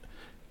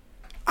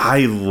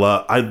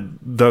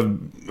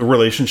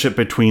relationship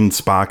between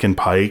Spock and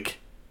Pike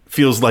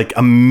feels like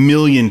a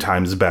million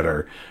times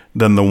better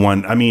than the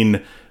one. I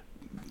mean,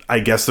 I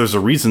guess there's a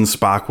reason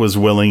Spock was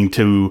willing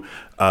to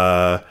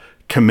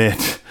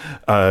commit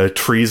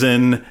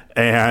treason,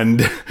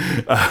 and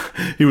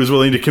he was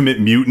willing to commit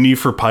mutiny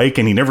for Pike,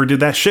 and he never did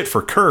that shit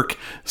for Kirk.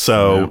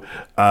 So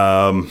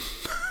I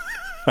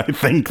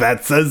think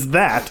that says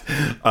that.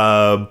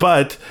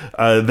 But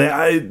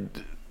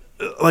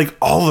like,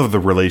 all of the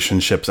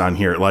relationships on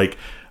here, like,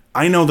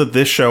 I know that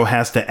this show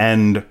has to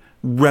end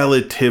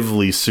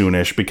relatively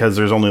soonish because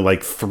there's only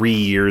like 3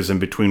 years in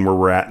between where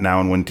we're at now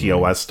and when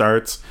TOS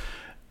starts.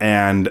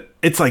 And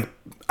it's like,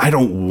 I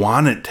don't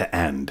want it to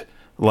end.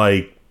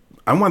 Like,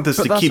 I want this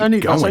to keep going.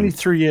 That's only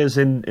 3 years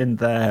in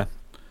their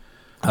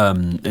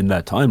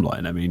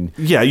timeline. I mean,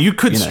 yeah, you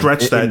could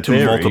stretch that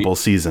to multiple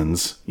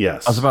seasons.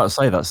 Yes, I was about to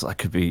say that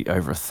could be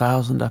over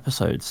 1,000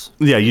 episodes.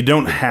 Yeah, you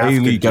don't have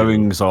daily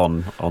goings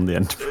on the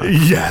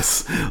Enterprise.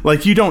 Yes,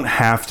 like, you don't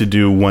have to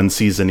do 1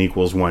 season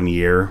equals 1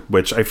 year,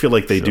 which I feel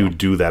like they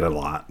do that a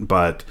lot.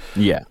 But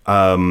they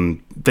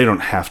don't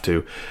have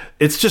to.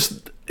 It's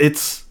just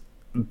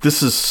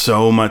this is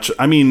so much.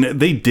 I mean,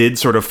 they did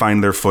sort of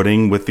find their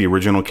footing with the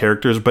original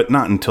characters, but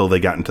not until they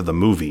got into the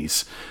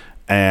movies.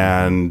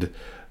 And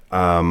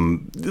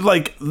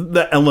like,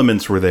 the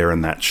elements were there in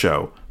that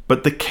show,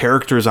 but the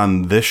characters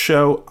on this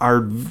show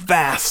are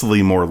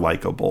vastly more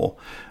likable.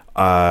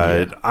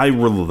 I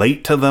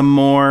relate to them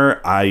more.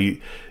 Like,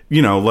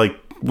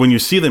 when you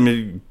see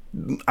them,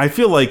 I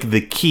feel like the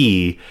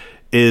key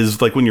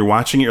is, like, when you're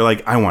watching it, you're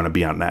like, I want to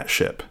be on that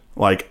ship.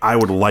 Like, I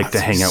would like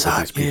to hang out with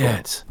these people.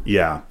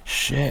 Yeah.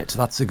 Shit,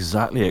 that's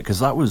exactly it. Because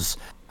that was,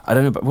 I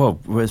don't know, but, well,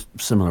 we're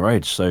similar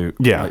age, so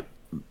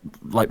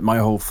like my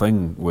whole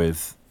thing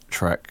with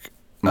Trek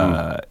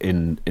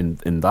in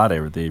that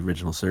era, the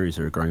original series,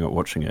 or growing up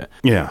watching it,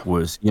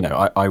 was,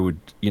 I would,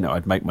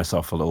 I'd make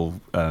myself a little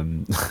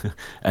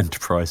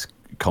Enterprise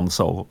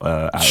console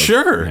out of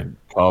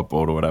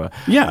cardboard or whatever.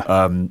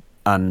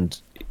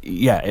 And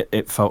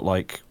it felt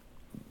like,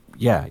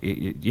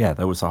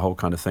 there was a whole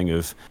kind of thing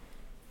of,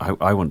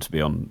 I want to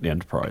be on the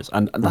Enterprise,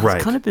 and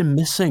that's kind of been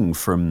missing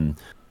from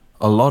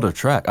a lot of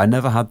Trek. I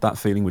never had that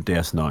feeling with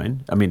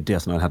DS9. I mean,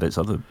 DS9 had its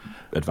other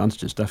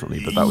advantages,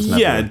 definitely, but that was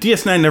never...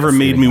 DS9 never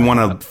made me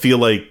want to feel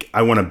like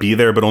I want to be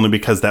there, but only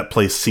because that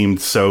place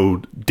seemed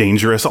so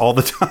dangerous all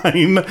the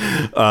time.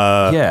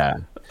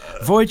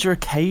 Voyager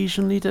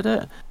occasionally did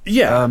it.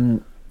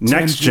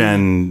 Next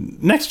Gen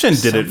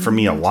did it for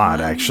me a lot,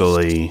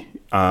 actually.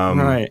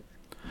 Right.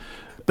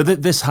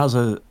 But this has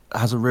a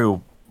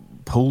real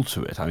pull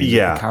to it. I mean,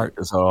 the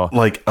characters are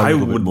like, I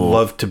would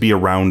love to be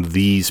around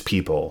these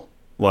people.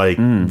 Like,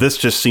 this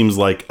just seems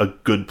like a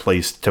good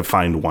place to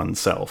find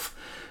oneself.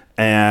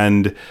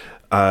 And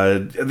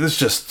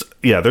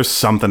there's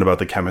something about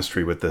the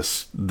chemistry with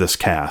this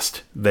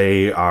cast.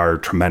 They are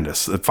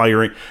tremendous.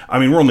 We're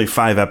only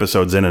 5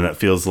 episodes in, and it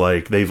feels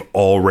like they've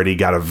already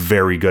got a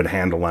very good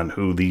handle on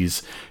who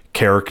these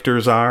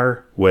characters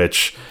are,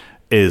 which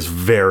is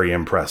very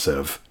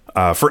impressive.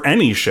 For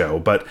any show,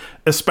 but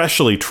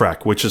especially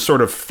Trek, which is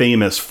sort of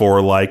famous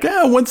for, like,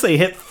 once they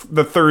hit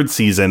the 3rd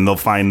season, they'll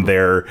find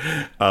their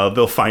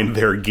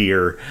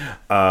gear,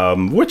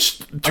 which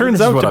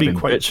turns out to be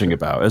quite bitching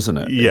about, isn't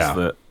it?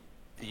 Yeah.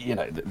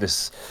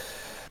 Is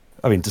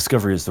that,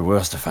 Discovery is the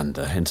worst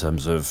offender in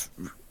terms of,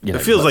 it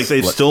feels like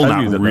they've still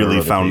not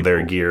really found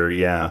their gear.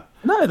 Yeah.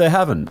 No, they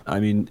haven't. I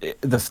mean,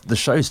 the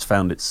show's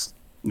found its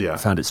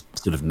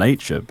sort of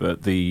nature,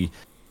 but the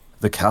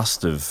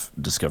cast of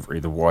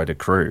Discovery, the wider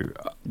crew,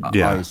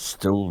 I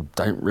still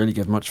don't really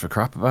give much of a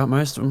crap about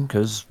most of them,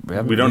 because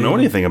we don't know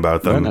anything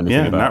about them.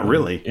 Not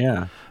really.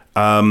 Yeah.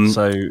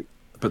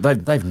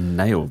 But they've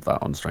nailed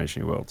that on Strange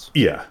New Worlds.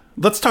 Yeah.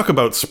 Let's talk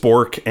about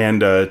Spork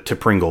and to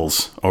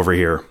Pringles over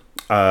here.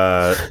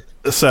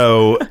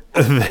 So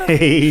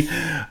they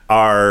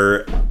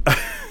are.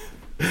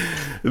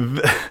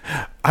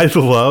 I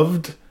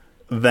loved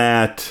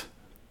that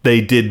they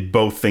did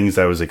both things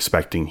I was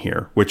expecting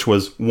here, which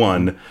was,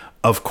 one,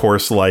 of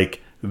course,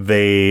 like,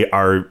 they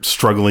are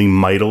struggling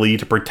mightily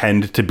to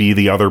pretend to be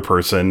the other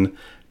person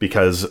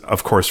because,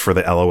 of course, for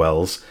the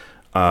LOLs,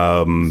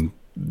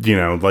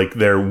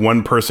 like,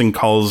 one person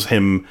calls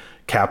him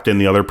Captain,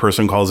 the other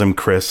person calls him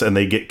Chris, and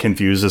they get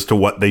confused as to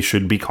what they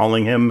should be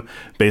calling him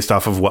based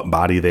off of what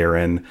body they're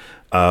in.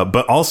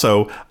 But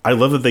also, I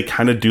love that they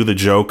kind of do the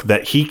joke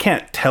that he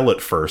can't tell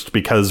at first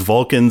because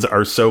Vulcans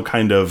are so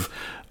kind of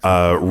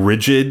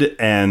rigid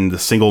and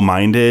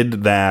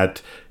single-minded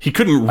that he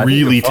couldn't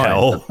really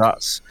tell.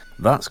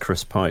 That's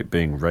Chris Pike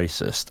being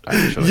racist,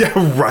 actually.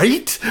 Yeah,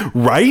 right?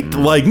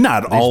 Like,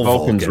 not These all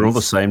Vulcans Vulcans are all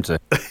the same to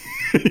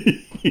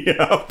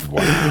Yeah.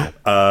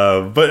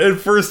 Wow. But at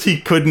first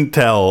he couldn't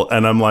tell,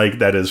 and I'm like,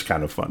 that is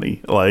kind of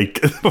funny.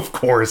 Like, of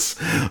course,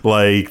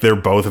 like, they're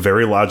both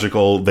very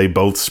logical. They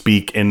both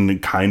speak in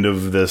kind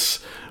of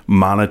this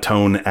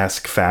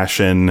monotone-esque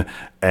fashion,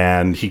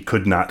 and he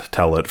could not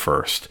tell at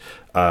first.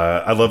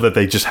 I love that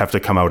they just have to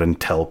come out and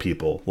tell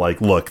people, like,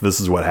 look, this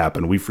is what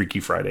happened. We Freaky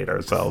Friday'd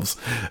ourselves.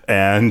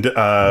 And,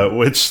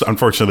 which,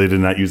 unfortunately,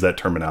 did not use that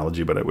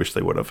terminology, but I wish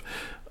they would have.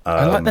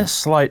 I like their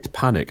slight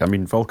panic. I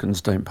mean,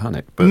 Vulcans don't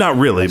panic. But not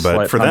really,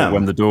 but for them.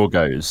 When the door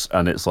goes,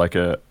 and it's like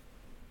a...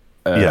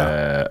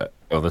 yeah.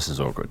 Oh, this is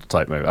awkward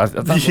type move.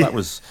 That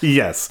was...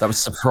 Yes. That was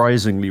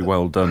surprisingly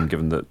well done,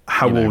 given that...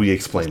 How will we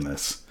explain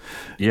this?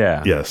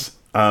 Yeah. Yes.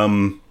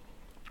 The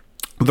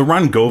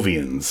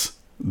Rongovians...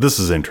 This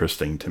is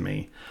interesting to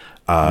me.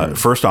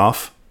 First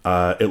off,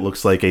 it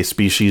looks like a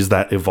species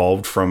that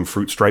evolved from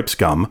fruit stripes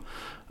gum.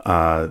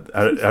 I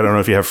don't know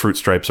if you have fruit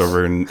stripes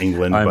over in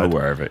England. I'm but,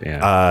 aware of it,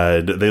 yeah.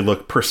 They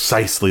look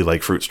precisely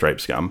like fruit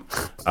stripes gum.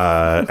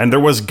 And there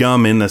was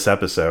gum in this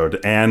episode.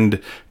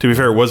 And to be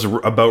fair, it was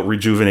about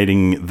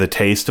rejuvenating the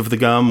taste of the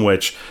gum,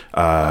 which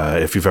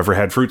if you've ever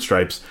had fruit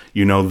stripes,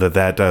 you know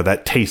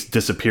that taste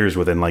disappears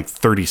within like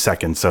 30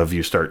 seconds of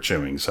you start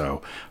chewing.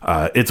 So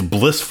it's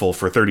blissful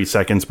for 30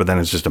 seconds, but then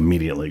it's just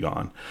immediately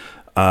gone.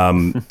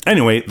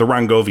 Anyway, the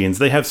Rongovians,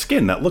 they have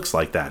skin that looks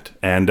like that.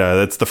 And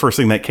that's the first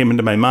thing that came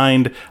into my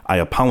mind. I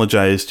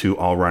apologize to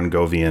all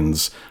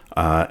Rongovians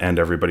and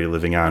everybody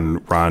living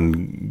on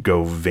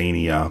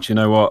Rongovania. Do you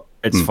know what?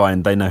 It's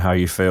fine. They know how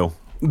you feel.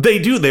 They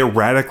do. They're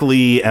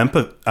radically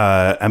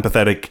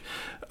empathetic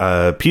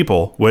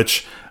people,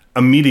 which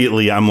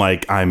immediately I'm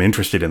like, I'm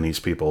interested in these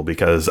people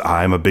because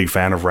I'm a big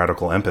fan of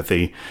radical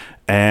empathy.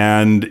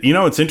 And, you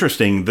know, it's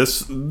interesting.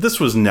 This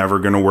was never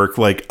going to work.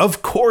 Like,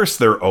 of course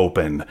they're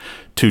open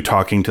to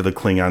talking to the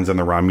Klingons and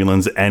the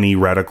Romulans. Any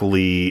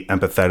radically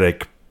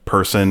empathetic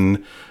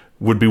person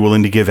would be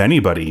willing to give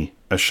anybody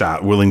a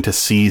shot, willing to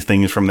see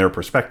things from their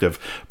perspective.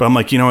 But I'm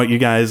like, you know what, you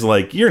guys,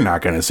 like, you're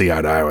not going to see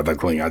eye to eye with the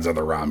Klingons or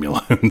the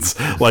Romulans.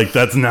 Like,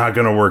 that's not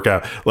going to work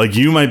out. Like,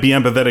 you might be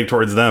empathetic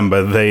towards them,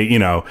 but they, you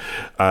know,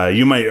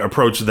 you might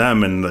approach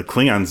them and the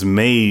Klingons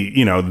may,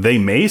 you know, they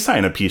may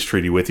sign a peace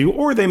treaty with you,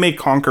 or they may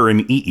conquer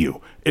and eat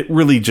you. It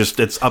really just,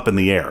 it's up in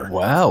the air.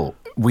 Well,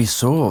 we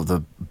saw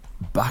the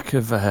back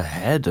of a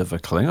head of a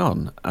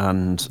Klingon,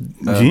 and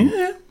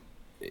yeah.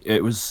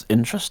 It was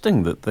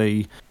interesting that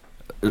they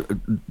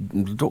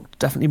looked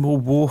definitely more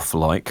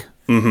Worf-like.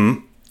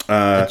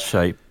 Good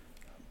shape.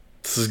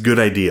 This is a good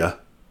idea,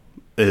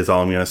 is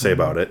all I'm going to say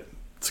about it.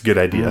 It's a good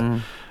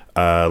idea.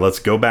 Let's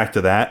go back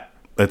to that.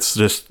 It's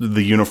just,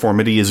 the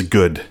uniformity is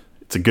good.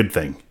 It's a good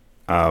thing.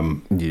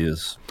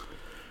 Yes.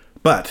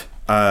 But,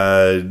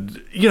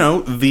 you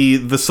know,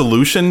 the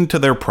solution to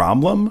their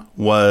problem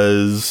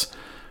was...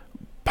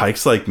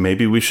 Pike's like,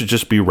 maybe we should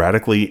just be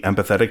radically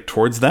empathetic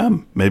towards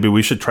them. Maybe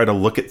we should try to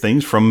look at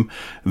things from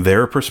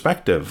their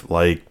perspective.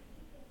 Like,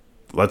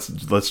 let's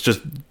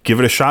just give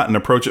it a shot and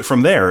approach it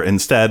from there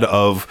instead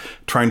of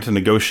trying to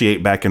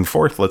negotiate back and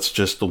forth. Let's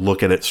just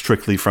look at it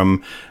strictly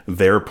from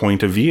their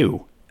point of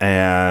view.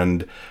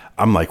 And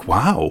I'm like,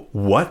 wow,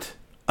 what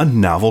a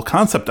novel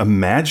concept.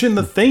 Imagine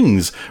the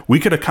things we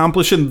could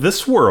accomplish in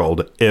this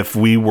world if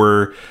we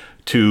were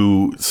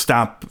to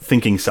stop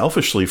thinking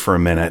selfishly for a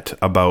minute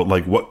about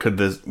like what could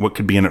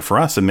be in it for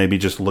us, and maybe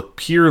just look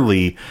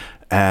purely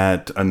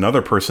at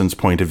another person's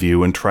point of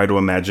view and try to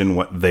imagine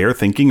what they're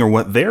thinking or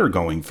what they're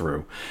going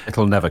through.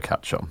 It'll never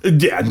catch on.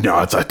 Yeah, no,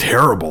 it's a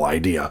terrible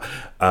idea.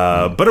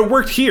 But it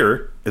worked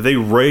here. They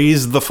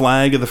raised the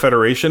flag of the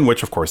Federation,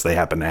 which of course they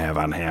happen to have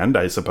on hand,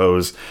 I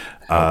suppose,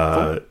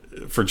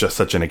 for just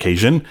such an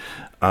occasion.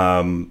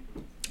 Yeah,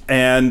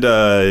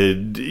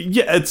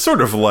 it's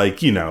sort of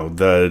like, you know,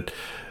 the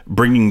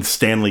bringing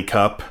Stanley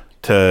Cup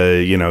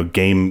to, you know,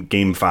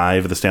 game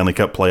 5 of the Stanley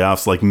Cup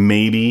playoffs. Like,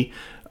 maybe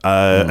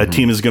a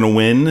team is going to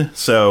win,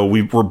 so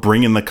we're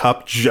bringing the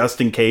cup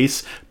just in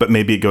case, but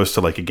maybe it goes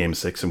to like a game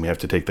 6 and we have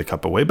to take the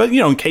cup away. But,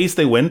 you know, in case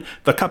they win,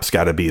 the cup's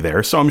got to be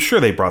there. So I'm sure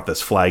they brought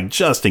this flag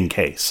just in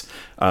case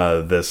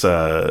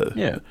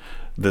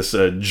this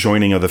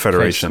joining of the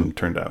Federation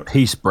turned out.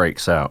 Peace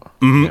breaks out.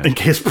 Yeah. In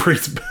case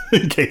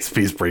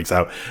peace breaks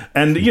out.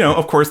 And, you know,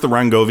 of course, the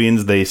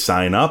Rongovians, they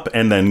sign up,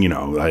 and then, you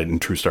know, in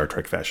true Star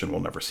Trek fashion, we'll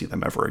never see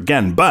them ever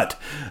again. But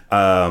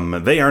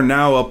they are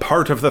now a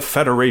part of the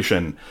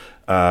Federation.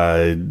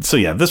 So,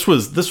 yeah, this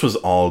was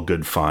all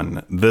good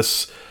fun.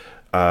 This,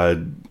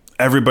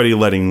 everybody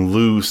letting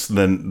loose,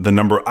 the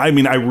number. I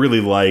mean, I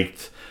really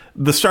liked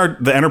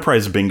the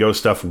Enterprise bingo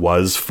stuff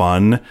was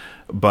fun,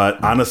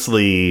 but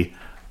honestly,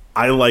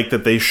 I like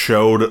that they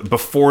showed,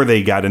 before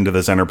they got into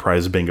this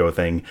Enterprise bingo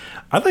thing,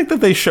 I like that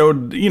they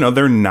showed, you know,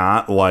 they're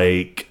not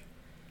like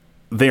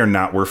they are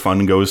not where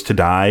fun goes to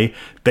die.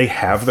 They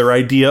have their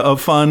idea of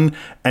fun,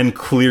 and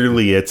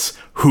clearly it's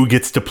who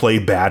gets to play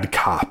bad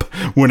cop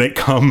when it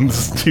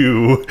comes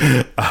to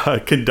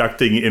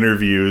conducting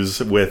interviews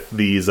with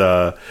these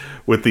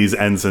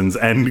ensigns.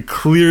 And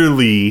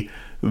clearly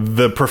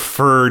the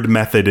preferred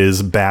method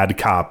is bad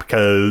cop,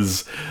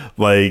 because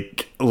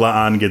like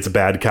La'an gets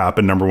bad cop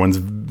and number one's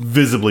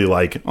visibly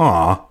like,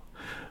 aw.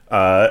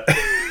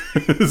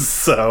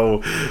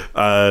 So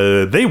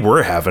they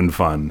were having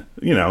fun.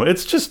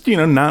 It's just,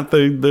 not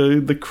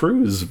the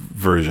cruise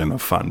version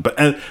of fun. But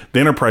the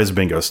Enterprise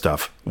bingo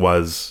stuff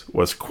was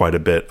quite a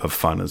bit of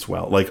fun as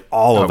well. Like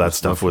all of that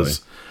stuff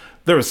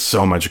there was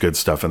so much good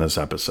stuff in this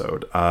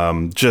episode.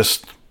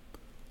 Just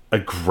a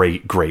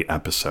great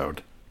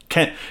episode.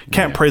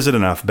 Can't praise it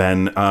enough,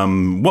 Ben.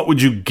 What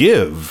would you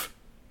give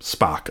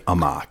Spock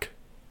Amok?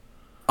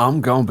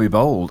 I'm going to be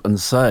bold and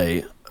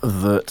say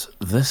that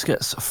this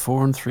gets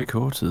 4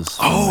 3/4.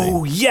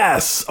 Oh,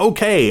 yes.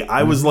 Okay.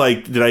 I was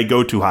like, did I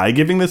go too high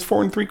giving this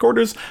 4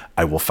 3/4?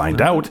 I will find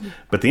out.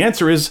 But the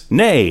answer is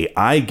nay.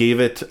 I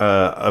gave it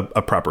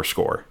a proper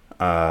score.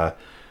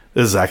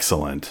 This is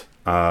excellent.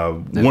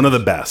 One of the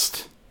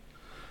best,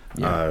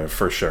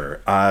 for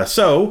sure.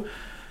 So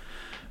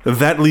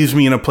that leaves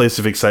me in a place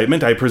of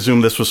excitement. I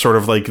presume this was sort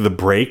of like the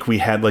break. We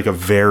had like a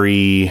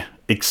very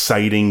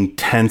exciting,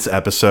 tense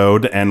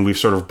episode, and we've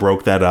sort of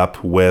broke that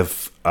up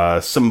with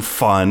some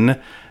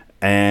fun.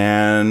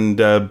 And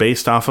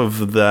based off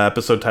of the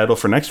episode title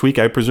for next week,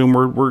 I presume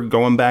we're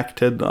going back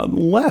to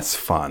less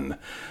fun.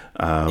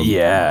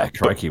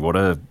 Crikey, what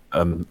a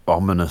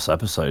ominous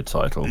episode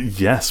title.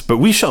 Yes, but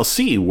we shall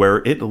see where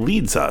it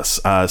leads us.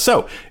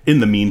 So, in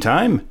the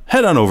meantime,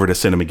 head on over to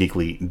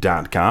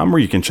cinemageekly.com, where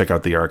you can check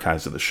out the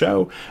archives of the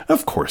show.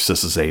 Of course,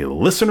 this is a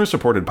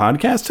listener-supported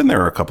podcast, and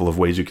there are a couple of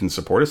ways you can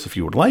support us if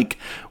you would like.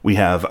 We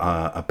have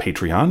a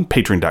Patreon,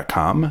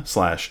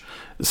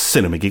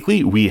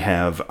 patreon.com/cinemageekly. We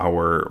have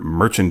our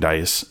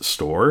merchandise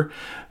store,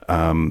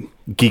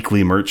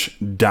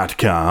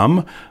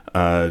 geeklymerch.com.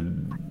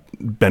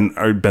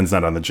 Ben's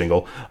not on the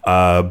jingle,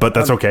 but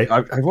that's okay.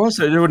 I was.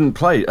 It wouldn't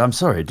play. I'm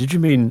sorry. Did you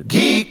mean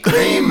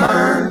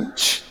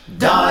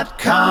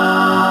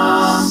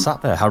geeklymerch.com?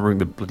 Sat there hammering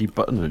the bloody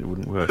button and it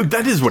wouldn't work.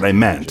 That is what I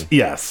meant.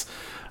 Yes.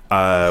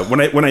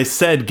 When I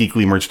said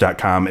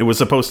geeklymerch.com, it was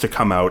supposed to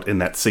come out in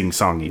that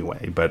sing-songy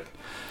way, but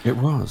it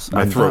was.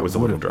 My throat was a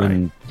little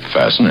dry.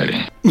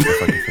 Fascinating.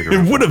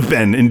 It would have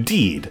been,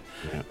 indeed.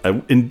 Yeah.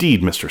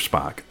 Indeed, Mr.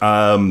 Spock.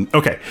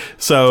 Okay,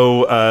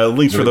 so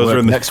links for those are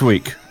in the next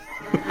week.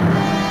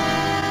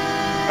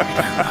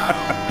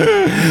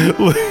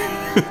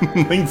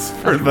 Links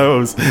for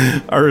those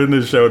are in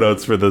the show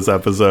notes for this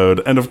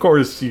episode. And of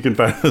course, you can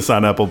find us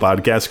on Apple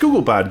Podcasts,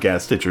 Google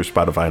Podcasts, Stitcher,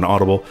 Spotify, and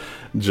Audible.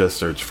 Just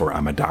search for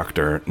I'm a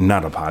Doctor,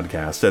 Not a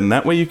Podcast. And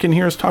that way you can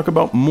hear us talk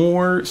about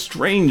more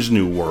Strange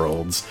New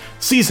Worlds.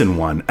 Season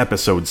 1,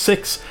 Episode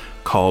 6,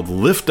 called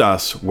Lift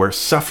Us Where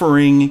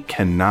Suffering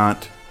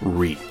Cannot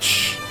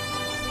Reach.